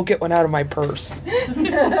 "Oh, I'll go get one out of my purse."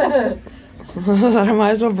 I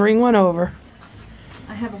might as well bring one over.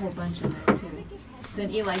 I have a whole bunch in there too. Then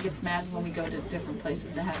Eli gets mad when we go to different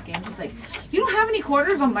places that have games. He's like, "You don't have any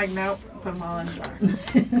quarters?" I'm like, "Nope." Put them all in a jar.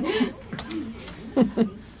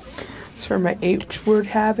 It's for my H-word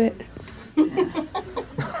habit.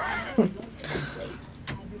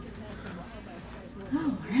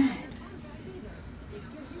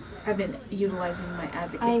 I've been utilizing my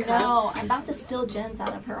Advocate I cup. know. I'm about to steal Jen's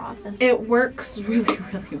out of her office. It works really,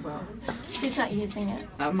 really well. She's not using it.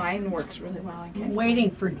 Mine works really well. I can't.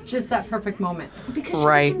 Waiting for just that perfect moment. Because she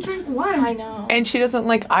Right. doesn't drink water. I know. And she doesn't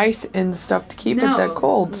like ice and stuff to keep No. it that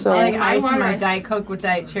cold. So I like my ice in water- my Diet Coke with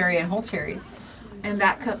Diet Cherry and whole cherries. And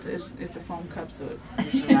that cup it's a foam cup, so it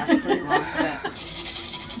should last pretty long.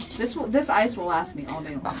 But this ice will last me all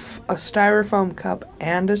day long. a styrofoam cup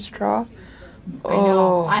and a straw. I know.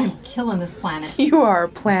 Oh, I'm killing this planet. you are a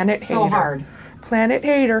planet hater. So hard. Planet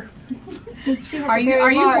hater. She has Are a you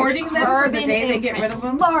very large hoarding them for the carbon day they get rid imprint. of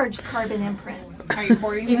them? Large carbon imprint. Are you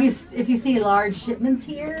hoarding them? If you see large shipments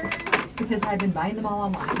here, it's because I've been buying them all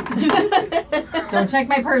online. Don't check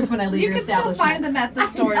my purse when I leave You your can still establishment. find them at the I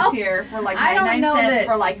stores know. here for like I don't 99 know cents that-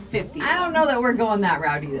 for like 50. I don't know that we're going that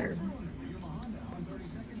route either.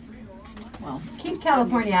 Well, Keep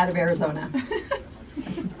California out of Arizona.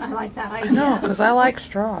 I like that idea. No, because I like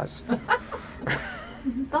straws.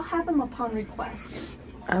 They'll have them upon request.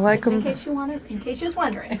 I like Just in them. case you wanted, in case you was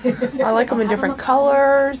wondering. I like them in different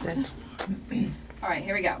colors and. all right,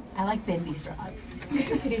 here we go. I like bendy straws. You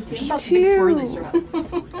do too. Me Those big swirly too.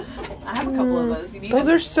 straws. I have a couple of those. You need Those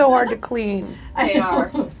them? are so hard to clean. They are.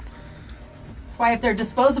 That's why if they're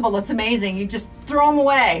disposable, it's amazing. You just throw them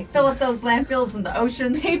away. Fill up those landfills in the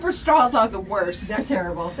oceans. Paper straws are the worst. They're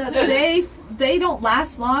terrible. They don't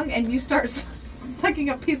last long, and you start sucking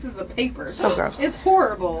up pieces of paper. So gross. It's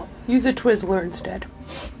horrible. Use a Twizzler instead.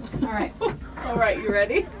 All right. All right, you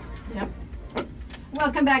ready? Yep.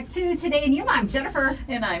 Welcome back to Today in Yuma. I'm Jennifer.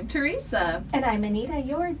 And I'm Teresa. And I'm Anita,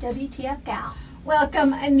 your WTF gal.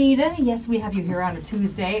 Welcome, Anita. Yes, we have you here on a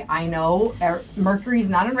Tuesday. I know Mercury's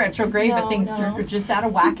not in retrograde, but things are just out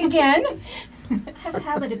of whack again. I have a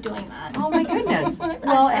habit of doing that. Oh, my goodness.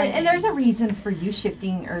 Well, and there's a reason for you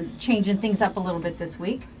shifting or changing things up a little bit this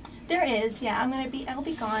week. There is, yeah. I'll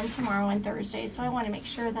be gone tomorrow and Thursday, so I want to make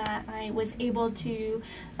sure that I was able to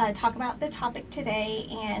talk about the topic today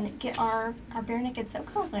and get our Bare Naked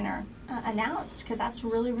SoCo winner announced, because that's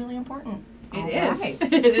really, really important. It is.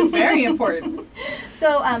 It is very important.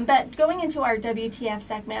 So, but going into our WTF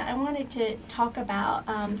segment, I wanted to talk about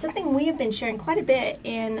something we have been sharing quite a bit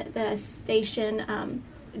in the station,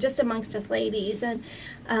 just amongst us ladies. And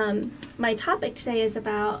my topic today is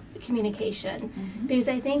about communication, because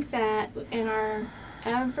I think that in our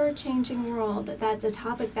ever-changing world, that's a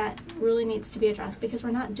topic that really needs to be addressed, because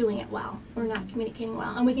we're not doing it well. We're not communicating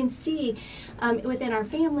well. And we can see within our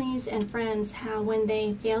families and friends how when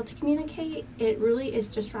they fail to communicate, it really is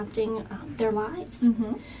disrupting their lives.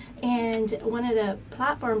 And one of the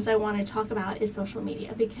platforms I want to talk about is social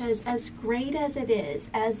media, because as great as it is,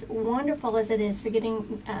 as wonderful as it is for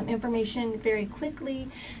getting information very quickly,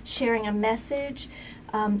 sharing a message,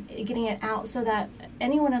 getting it out so that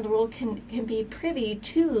anyone in the world can be privy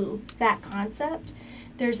to that concept,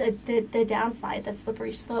 there's the downside, that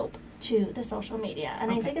slippery slope to the social media.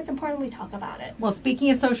 And I think it's important we talk about it. Well,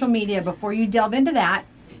 speaking of social media, before you delve into that,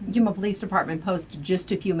 Yuma Police Department posted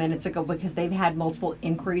just a few minutes ago, because they've had multiple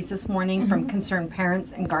inquiries this morning from concerned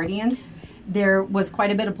parents and guardians. There was quite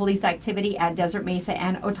a bit of police activity at Desert Mesa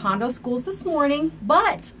and Otondo schools this morning,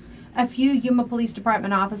 but a few Yuma Police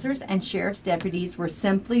Department officers and sheriff's deputies were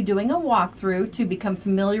simply doing a walkthrough to become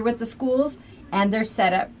familiar with the schools and their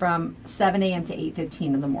setup from 7 a.m. to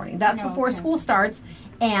 8:15 in the morning. That's before school starts,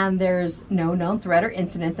 and there's no known threat or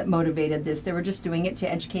incident that motivated this. They were just doing it to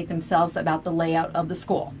educate themselves about the layout of the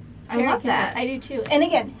school. I love that. I do too. And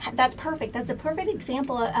again, that's perfect. That's a perfect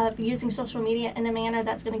example of using social media in a manner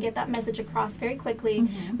that's going to get that message across very quickly,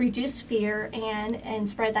 reduce fear, and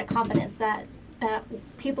spread that confidence that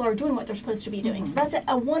people are doing what they're supposed to be doing. So that's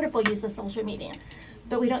a wonderful use of social media,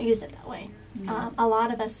 but we don't use it that way. A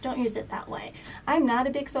lot of us don't use it that way. I'm not a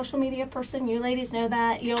big social media person. You ladies know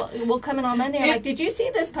that. We'll come in on Monday and like, did you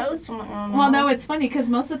see this post? I'm like, oh, no. Well, no, it's funny because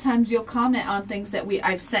most of the times you'll comment on things that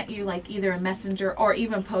I've sent you, like either a messenger or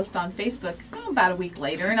even post on Facebook about a week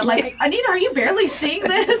later, and I'm like, Anita, are you barely seeing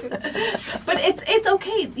this? But it's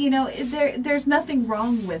okay. There's nothing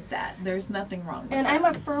wrong with that. There's nothing wrong with that. And I'm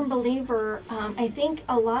a firm believer. I think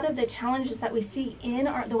a lot of the challenges that we see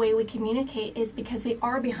in the way we communicate is because we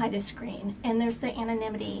are behind a screen. And there's the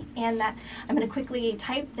anonymity, and that I'm going to quickly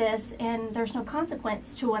type this and there's no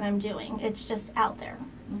consequence to what I'm doing. It's just out there.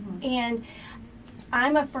 And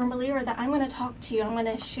I'm a firm believer that I'm going to talk to you. I'm going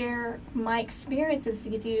to share my experiences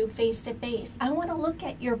with you face to face. I want to look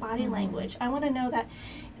at your body language. I want to know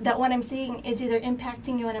that what I'm seeing is either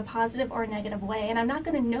impacting you in a positive or a negative way. And I'm not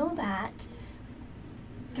going to know that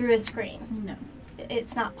through a screen. No.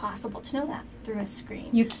 It's not possible to know that through a screen.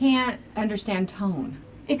 You can't understand tone.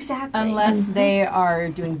 Exactly. Unless they are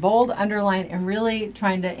doing bold, underline, and really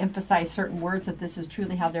trying to emphasize certain words that this is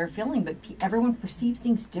truly how they're feeling. But everyone perceives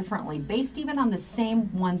things differently, based even on the same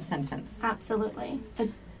one sentence. Absolutely. I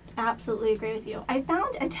absolutely agree with you. I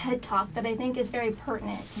found a TED Talk that I think is very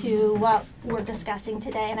pertinent to what we're discussing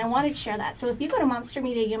today, and I wanted to share that. So if you go to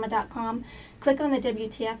monstermediayuma.com, click on the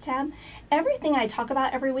WTF tab, everything I talk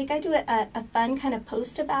about every week, I do a fun kind of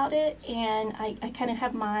post about it, and I kind of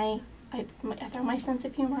have I throw my sense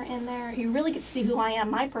of humor in there. You really get to see who I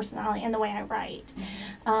am, my personality, and the way I write.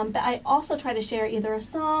 But I also try to share either a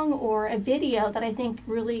song or a video that I think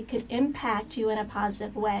really could impact you in a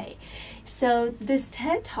positive way. So this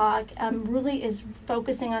TED Talk really is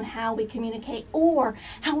focusing on how we communicate, or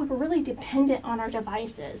how we're really dependent on our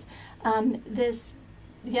devices. This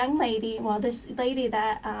lady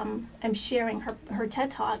that I'm sharing her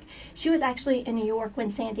TED Talk, she was actually in New York when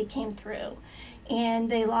Sandy came through.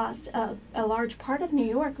 And they lost, a large part of New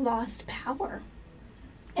York lost power.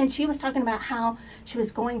 And she was talking about how she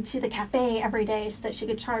was going to the cafe every day so that she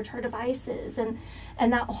could charge her devices, and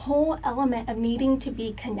that whole element of needing to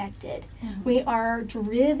be connected. We are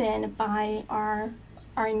driven by our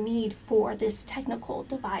need for this technical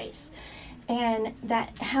device. And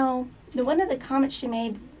one of the comments she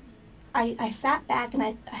made, I sat back and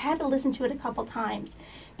I had to listen to it a couple times,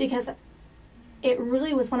 because it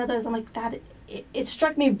really was one of those, I'm like, it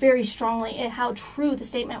struck me very strongly at how true the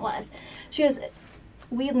statement was. She goes,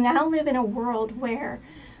 we now live in a world where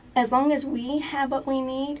as long as we have what we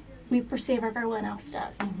need, we perceive everyone else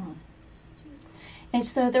does. And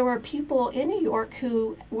so there were people in New York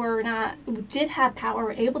who did have power,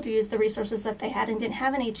 were able to use the resources that they had and didn't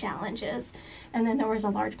have any challenges. And then there was a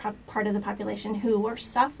large part of the population who were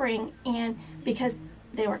suffering, and because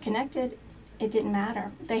they were connected, it didn't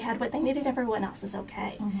matter. They had what they needed, everyone else is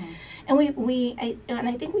okay. Mm-hmm. And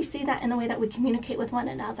I think we see that in the way that we communicate with one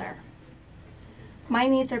another. My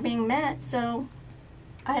needs are being met, so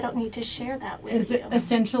I don't need to share that with you. Is it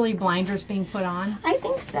essentially blinders being put on? I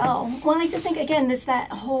think so. Well, I just think, again, this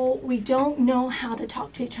that whole, we don't know how to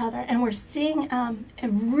talk to each other. And we're seeing,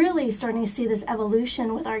 and really starting to see this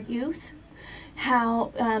evolution with our youth.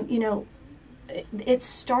 How, it's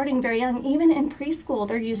starting very young. Even in preschool,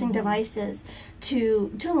 they're using devices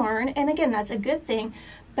to learn. And again, that's a good thing.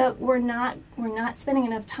 But we're not spending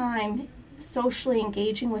enough time socially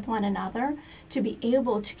engaging with one another to be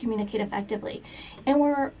able to communicate effectively.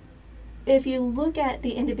 And if you look at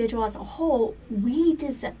the individual as a whole,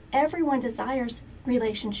 everyone desires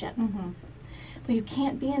relationship. Mm-hmm. But you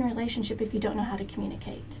can't be in a relationship if you don't know how to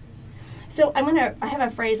communicate. So I have a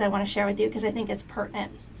phrase I want to share with you because I think it's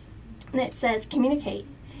pertinent. And it says, communicate,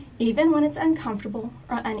 even when it's uncomfortable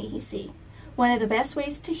or uneasy. One of the best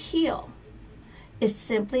ways to heal is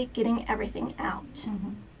simply getting everything out.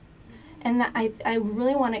 Mm-hmm. And that I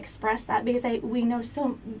really want to express that because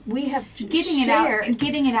we have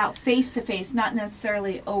getting it out face to face, not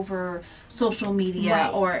necessarily over social media,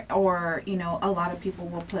 right. or a lot of people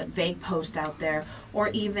will put vague posts out there, or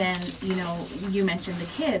even you mentioned the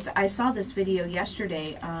kids. I saw this video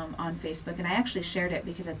yesterday on Facebook, and I actually shared it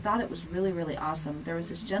because I thought it was really, really awesome. There was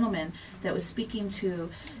this gentleman that was speaking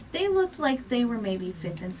to. They looked like they were maybe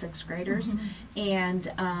 5th and 6th graders,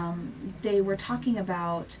 and they were talking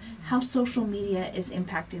about how social media is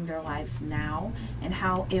impacting their lives now and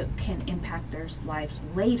how it can impact their lives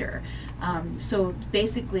later. So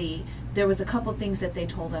basically, there was a couple things that they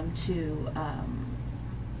told them to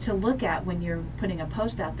look at when you're putting a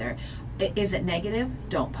post out there. Is it negative?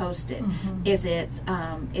 Don't post it. Mm-hmm.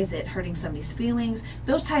 Is it hurting somebody's feelings?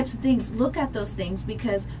 Those types of things. Look at those things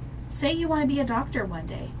because say you want to be a doctor one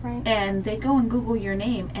day, right. and they go and Google your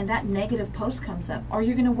name and that negative post comes up, or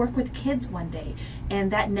you're going to work with kids one day and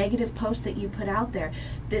that negative post that you put out there.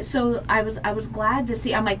 So I was glad to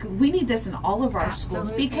see. I'm like, we need this in all of our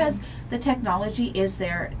schools because the technology is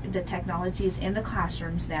there. The technology is in the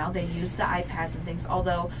classrooms now. They use the iPads and things,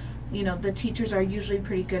 although the teachers are usually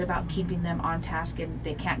pretty good about keeping them on task and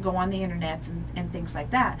they can't go on the internet and things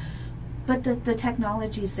like that. But the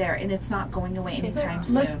technology's there, and it's not going away anytime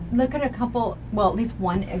soon. Look at at least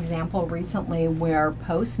one example recently where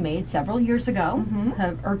posts made several years ago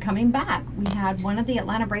are coming back. We had one of the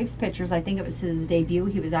Atlanta Braves pitchers, I think it was his debut.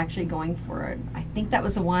 He was actually going for, I think that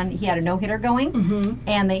was the one, he had a no-hitter going,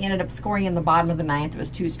 and they ended up scoring in the bottom of the 9th. It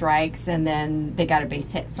was 2 strikes, and then they got a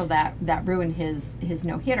base hit, so that ruined his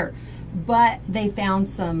no-hitter. But they found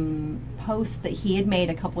some posts that he had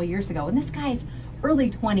made a couple of years ago, and this guy's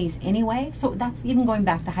early 20s anyway, so that's even going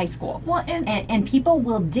back to high school. Well, and people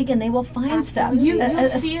will dig and they will find stuff. You'll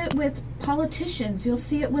see it with politicians. You'll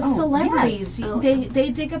see it with celebrities. Yes.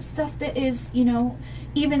 They dig up stuff that is,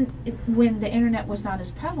 even when the internet was not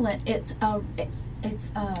as prevalent, it's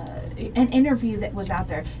an interview that was out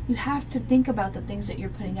there. You have to think about the things that you're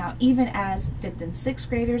putting out, even as 5th and 6th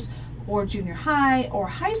graders or junior high or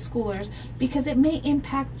high schoolers, because it may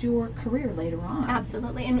impact your career later on.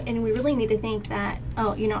 Absolutely. And we really need to think that,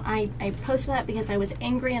 I posted that because I was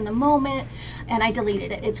angry in the moment and I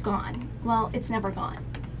deleted it. It's gone. Well, it's never gone.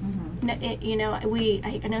 No,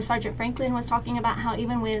 I know Sergeant Franklin was talking about how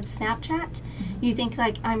even with Snapchat, you think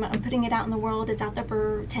like I'm putting it out in the world, it's out there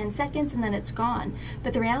for 10 seconds and then it's gone.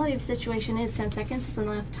 But the reality of the situation is 10 seconds is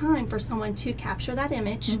enough time for someone to capture that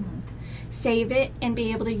image, save it, and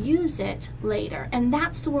be able to use it later. And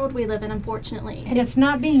that's the world we live in, unfortunately. And it's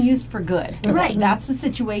not being used for good. Right. That's the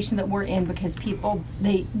situation that we're in because people,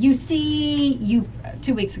 2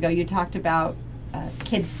 weeks ago you talked about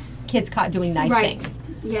kids caught doing nice things.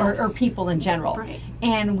 Yes. Or people in general. Right.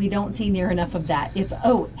 And we don't see near enough of that. It's,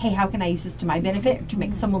 hey, how can I use this to my benefit to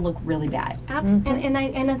make someone look really bad? Absolutely.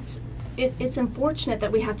 And it's unfortunate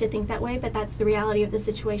that we have to think that way, but that's the reality of the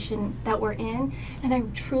situation that we're in. And I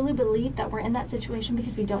truly believe that we're in that situation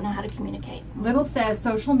because we don't know how to communicate. Little says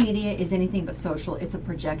social media is anything but social. It's a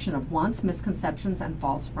projection of wants, misconceptions, and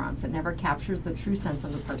false fronts. It never captures the true sense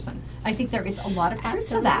of the person. I think there is a lot of truth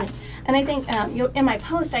to that. And I think in my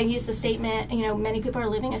post I use the statement, many people are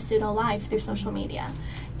living a pseudo life through social media.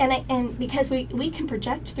 And because we can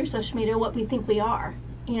project through social media what we think we are.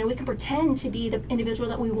 we can pretend to be the individual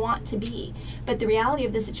that we want to be, but the reality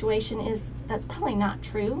of the situation is that's probably not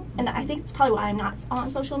true. And I think it's probably why I'm not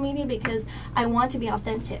on social media, because I want to be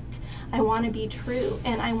authentic. I want to be true,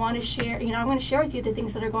 and I want to share, I'm going to share with you the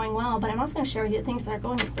things that are going well, but I'm also going to share with you the things that are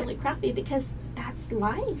going really crappy, because that's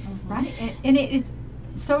life. Right. And it's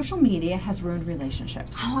social media has ruined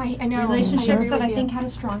relationships. Oh, I know. Relationships that I think had a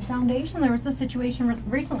strong foundation. There was a situation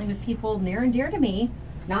recently with people near and dear to me,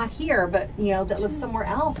 not here, but that live somewhere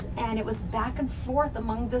else, and it was back and forth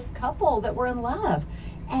among this couple that were in love,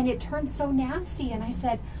 and it turned so nasty. And I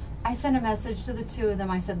sent a message to the two of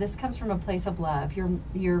them. I said, this comes from a place of love.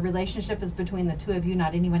 Your relationship is between the two of you,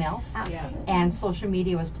 not anyone else. Absolutely. And social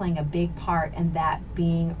media was playing a big part in that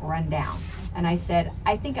being run down. And I said,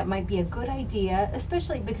 I think it might be a good idea,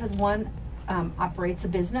 especially because one operates a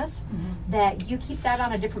business, that you keep that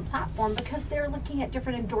on a different platform, because they're looking at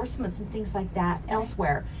different endorsements and things like that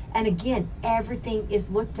elsewhere. And again, everything is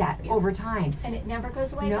looked at over time. And it never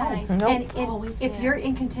goes away, No. guys. And It's always if there. you're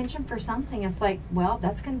in contention for something, it's like, well,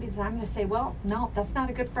 that's going to be the time to say, well, no, that's not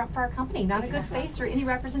a good front for our company, not a good face or any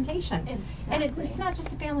representation. And it's not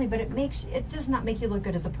just a family, but it does not make you look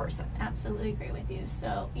good as a person. Absolutely agree with you.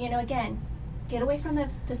 So, again, get away from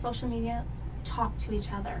the social media, talk to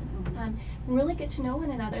each other, really get to know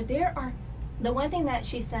one another. The one thing that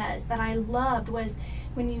she says that I loved was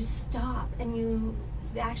when you stop and you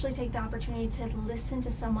actually take the opportunity to listen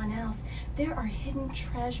to someone else, there are hidden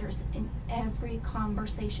treasures in every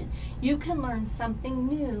conversation. You can learn something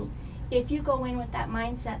new if you go in with that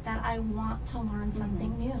mindset that I want to learn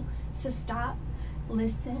something new. So stop,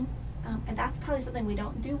 listen, and that's probably something we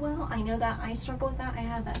don't do well. I know that I struggle with that.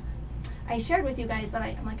 I shared with you guys that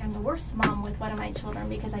I'm the worst mom with one of my children,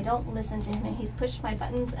 because I don't listen to him, and he's pushed my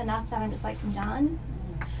buttons enough that I'm just like, I'm done.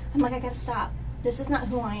 I'm like, I gotta stop. This is not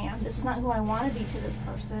who I am. This is not who I want to be to this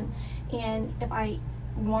person. And if I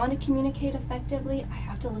want to communicate effectively, I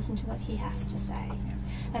have to listen to what he has to say.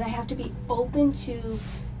 And I have to be open to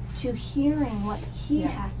hearing what he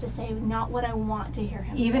has to say, not what I want to hear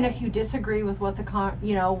him say. Even if you disagree with what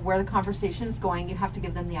where the conversation is going, you have to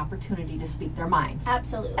give them the opportunity to speak their minds.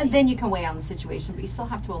 Absolutely. And then you can weigh on the situation, but you still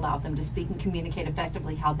have to allow them to speak and communicate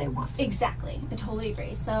effectively how they want to. Exactly. I totally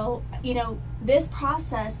agree. So, this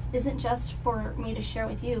process isn't just for me to share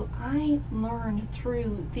with you. I learn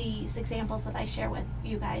through these examples that I share with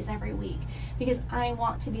you guys every week, because I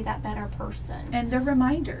want to be that better person. And they're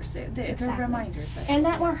reminders. They're Exactly. reminders. And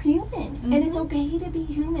that we're human, and it's okay to be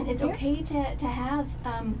human. It's okay to have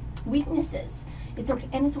weaknesses. It's okay,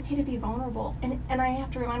 and it's okay to be vulnerable. And I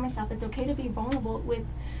have to remind myself, it's okay to be vulnerable with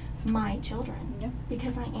my children,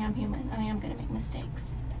 because I am human and I am going to make mistakes.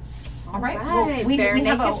 All right. Right. We Bare have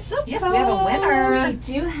naked we support. have a winner. We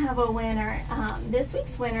do have a winner. This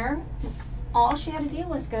week's winner, all she had to do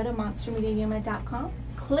was go to monstermediayuma.com,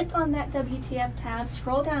 click on that WTF tab,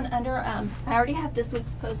 scroll down under, I already have this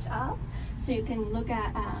week's post up, so you can look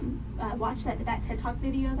at, watch that TED Talk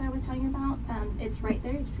video that I was telling you about. It's right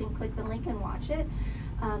there. You just can click the link and watch it.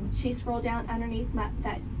 She scrolled down underneath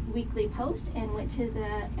that weekly post and went to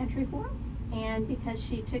the entry form. And because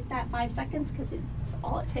she took that 5 seconds, because it's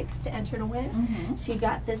all it takes to enter to win, she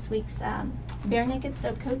got this week's Bare Naked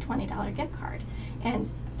Soap Code $20 gift card. And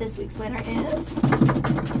this week's winner is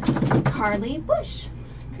Carly Bush.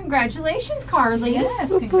 Congratulations, Carly. Yes,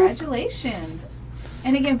 congratulations.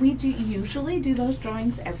 And again, we usually do those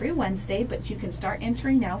drawings every Wednesday, but you can start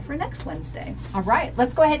entering now for next Wednesday. All right,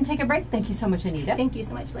 let's go ahead and take a break. Thank you so much, Anita. Thank you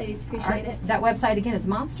so much, ladies. Appreciate it. That website again is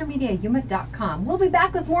monstermediayuma.com. We'll be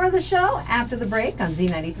back with more of the show after the break on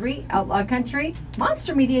Z93, Outlaw Country,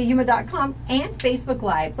 monstermediayuma.com, and Facebook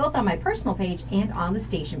Live, both on my personal page and on the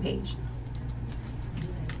station page.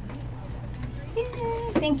 Yay.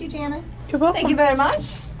 Thank you, Janice. You're welcome. Thank you very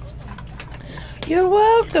much. You're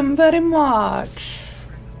welcome very much.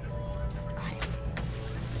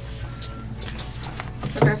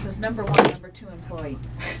 Progressive's number 1, number 2 employee.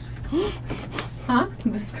 Huh?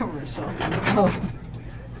 This commercial. Oh.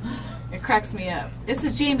 It cracks me up. This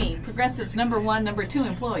is Jamie, Progressive's number 1, number 2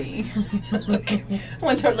 employee.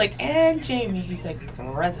 When they're like, and Jamie, he's like,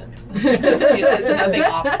 present. She says nothing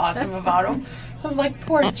awesome about him. I'm like,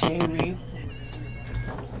 poor Jamie.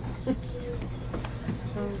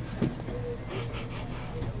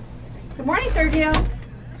 Good morning, Sergio.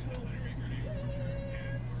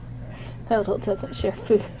 Hello doesn't share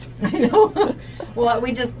food. I know. Well,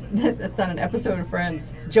 that's not an episode of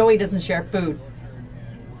Friends. Joey doesn't share food.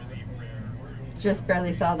 Just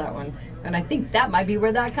barely saw that one. And I think that might be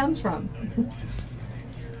where that comes from.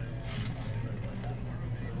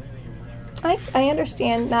 I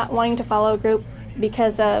understand not wanting to follow a group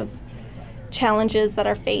because of challenges that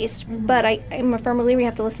are faced. But I'm a firm believer we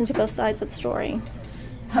have to listen to both sides of the story.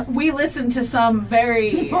 We listened to some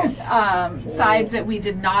very sides that we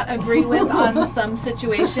did not agree with on some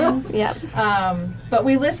situations. Yep. But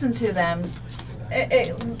we listened to them.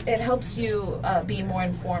 It helps you be more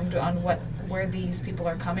informed on where these people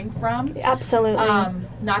are coming from. Absolutely.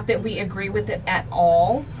 Not that we agree with it at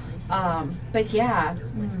all, but yeah,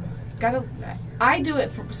 I do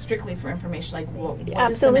it strictly for information. Like,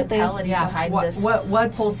 what is the mentality behind this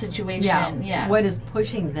what's whole situation? Yeah. What is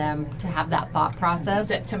pushing them to have that thought process?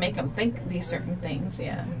 To make them think these certain things,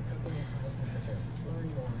 yeah.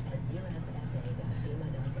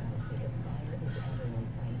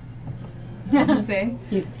 Say?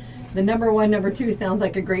 The number 1, number 2 sounds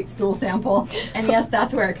like a great stool sample. And yes,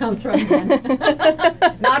 that's where it comes from then.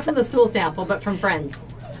 Not from the stool sample, but from friends.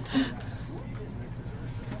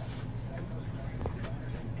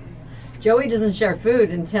 Joey doesn't share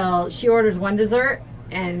food until she orders one dessert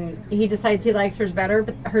and he decides he likes hers better,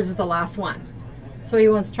 but hers is the last one. So he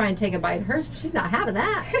wants to try and take a bite of hers, but she's not having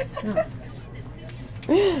that.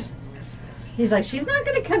 No. He's like, she's not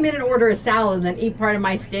going to come in and order a salad and then eat part of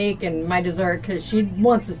my steak and my dessert because she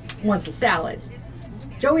wants a salad.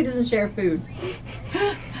 Joey doesn't share food.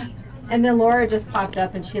 And then Laura just popped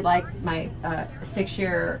up and she liked my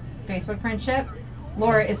 6-year Facebook friendship.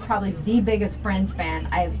 Laura is probably the biggest Friends fan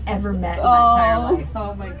I've ever met in my entire life.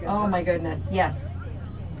 Oh my goodness. Oh my goodness, yes.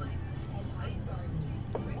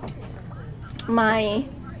 My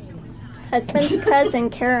husband's cousin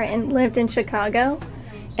Karen lived in Chicago,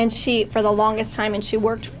 and she, for the longest time, and she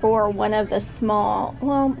worked for one of the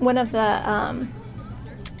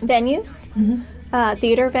venues,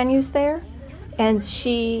 theater venues there, and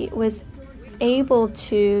she was able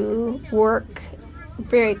to work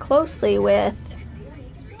very closely with,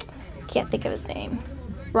 can't think of his name,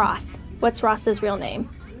 Ross. What's Ross's real name?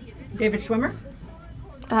 David Schwimmer?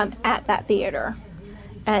 At that theater.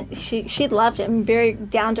 And she loved him. Very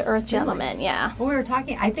down-to-earth gentleman, yeah. Well, we were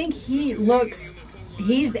talking, I think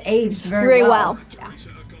he's aged very well. Yeah.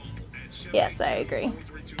 Yes, I agree.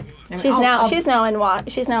 I mean, She's now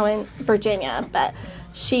in Virginia, but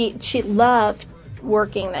she loved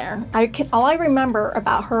working there. All I remember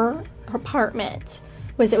about her apartment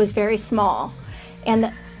was it was very small, and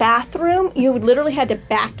the bathroom, you literally had to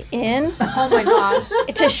back in. Oh my gosh.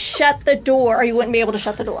 To shut the door, or you wouldn't be able to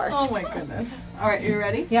shut the door. Oh my goodness. All right, you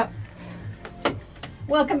ready? Yep.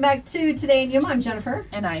 Welcome back to Today in Yuma. I'm Jennifer.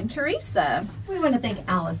 And I'm Teresa. We want to thank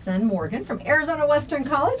Allison Morgan from Arizona Western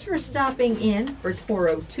College for stopping in for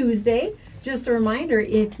Toro Tuesday. Just a reminder,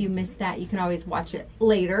 if you missed that, you can always watch it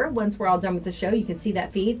later. Once we're all done with the show, you can see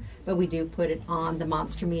that feed, but we do put it on the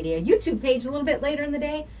Monster Media YouTube page a little bit later in the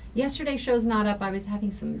day. Yesterday's show's not up. I was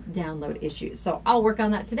having some download issues, so I'll work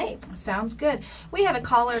on that today. Sounds good. We had a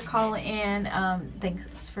caller call in.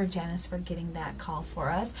 Thanks for Janice for getting that call for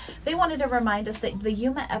us. They wanted to remind us that the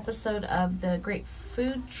Yuma episode of the Great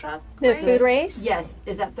Food Truck Race? Food race? Yes.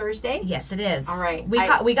 Is that Thursday? Yes, it is. All right.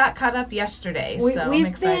 We got caught up yesterday, so I'm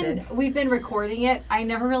excited. We've been recording it. I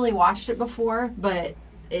never really watched it before, but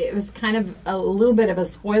it was kind of a little bit of a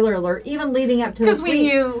spoiler alert, even leading up to this. Because we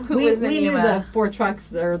knew who was in We knew Yuma. the 4 trucks,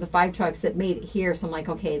 or the 5 trucks that made it here, so I'm like,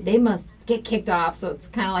 okay, they must get kicked off, so it's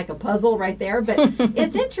kind of like a puzzle right there, but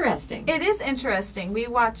it's interesting. It is interesting.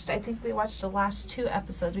 I think we watched the last 2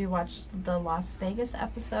 episodes. We watched the Las Vegas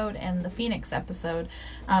episode and the Phoenix episode.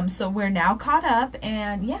 So we're now caught up,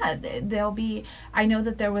 and yeah, there'll be, I know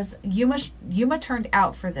that there was, Yuma turned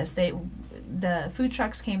out for this. The food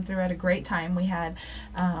trucks came through at a great time. We had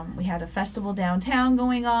a festival downtown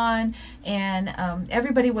going on, and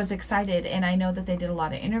everybody was excited. And I know that they did a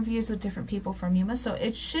lot of interviews with different people from Yuma, so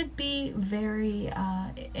it should be very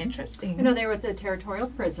interesting. You know, they were at the territorial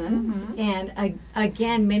prison, and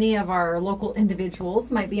again, many of our local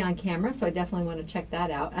individuals might be on camera, so I definitely want to check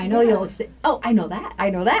that out. I know you'll say, "Oh, I know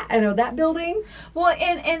that building." Well,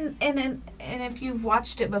 and if you've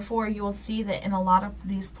watched it before, you will see that in a lot of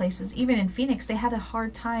these places, even in Phoenix, they had a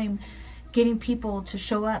hard time getting people to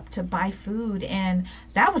show up to buy food, and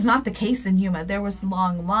that was not the case in Yuma. There was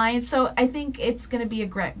long lines, so I think it's going to be a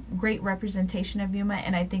great representation of Yuma,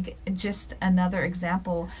 and I think just another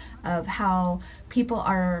example of how people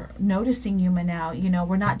are noticing Yuma now. You know,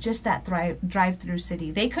 we're not just that drive-through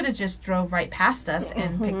city. They could have just drove right past us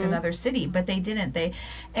and picked another city, but they didn't. They're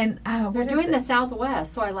doing the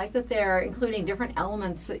Southwest, so I like that they're including different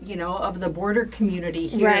elements, you know, of the border community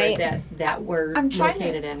here that we're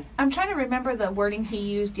located in. I'm trying to remember the wording he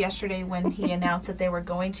used yesterday when he announced that they were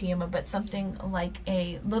going to Yuma, but something like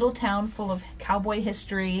a little town full of cowboy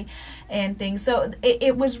history and things. So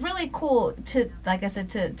it was really cool to, like I said,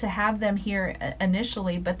 to have them here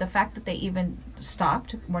initially, but the fact that they even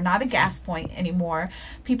stopped, we're not a gas point anymore.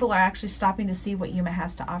 People are actually stopping to see what Yuma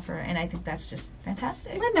has to offer, and I think that's just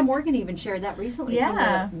fantastic. Linda Morgan even shared that recently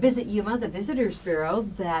Yeah. from the Visit Yuma, the Visitors Bureau,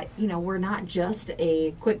 that, you know, we're not just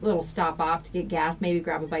a quick little stop off to get gas, maybe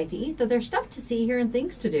grab a bite to eat, that there's stuff to see here and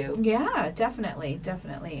things to do. Yeah, definitely.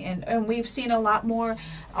 And we've seen a lot more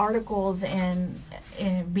articles and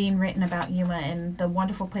being written about Yuma and the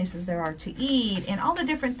wonderful places there are to eat and all the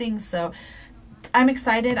different things. So I'm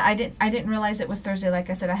excited. I didn't realize it was Thursday. Like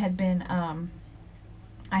I said, I had been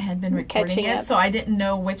recording Catching it, up. so I didn't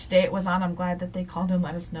know which day it was on. I'm glad that they called and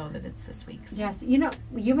let us know that it's this week's. Yes, you know,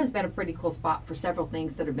 Yuma's been a pretty cool spot for several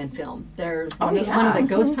things that have been filmed. There's Oh, one of yeah. the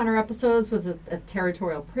Ghost Hunter episodes was a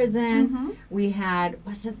territorial prison. Mhm. We had,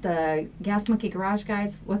 was it the Gas Monkey Garage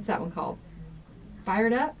guys? What's that one called?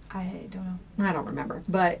 Fired Up? I don't know. I don't remember,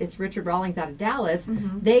 but it's Richard Rawlings out of Dallas.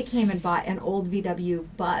 Mhm. They came and bought an old VW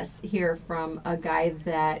bus here from a guy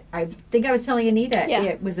that I think I was telling Anita. Yeah.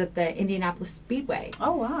 It was at the Indianapolis Speedway.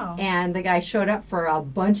 Oh, wow. And the guy showed up for a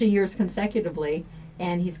bunch of years consecutively,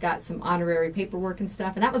 and he's got some honorary paperwork and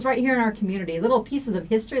stuff. And that was right here in our community. Little pieces of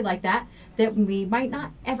history like that we might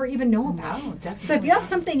not ever even know about. No, definitely. So if you have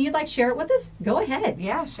something you'd like to share it with us, go ahead.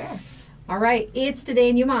 Yeah, sure. All right, it's Today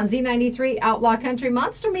in Yuma on Z93 Outlaw Country,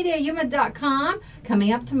 MonsterMediaYuma.com.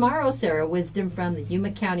 Coming up tomorrow, Sarah Wisdom from the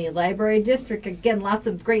Yuma County Library District. Again, lots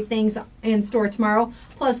of great things in store tomorrow,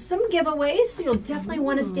 plus some giveaways, so you'll definitely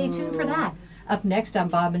want to stay tuned for that. Up next, I'm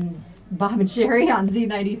Bob and Sherry on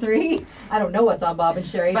Z93. I don't know what's on Bob and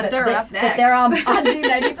Sherry, But they're up But they're on next.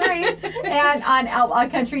 Z93 and on Outlaw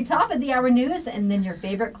Country, top of the hour news, and then your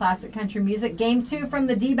favorite classic country music. Game 2 from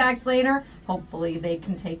the D-backs later. Hopefully they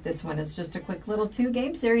can take this one. It's just a quick little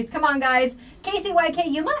 2-game series. Come on, guys.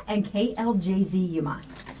 KCYK Yuma and KLJZ Yuma.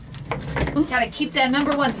 Gotta keep that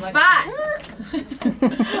number one spot.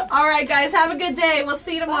 All right, guys, have a good day. We'll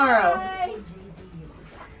see you tomorrow. Bye.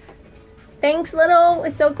 Thanks, Little. We're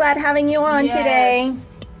so glad having you on Yes. today.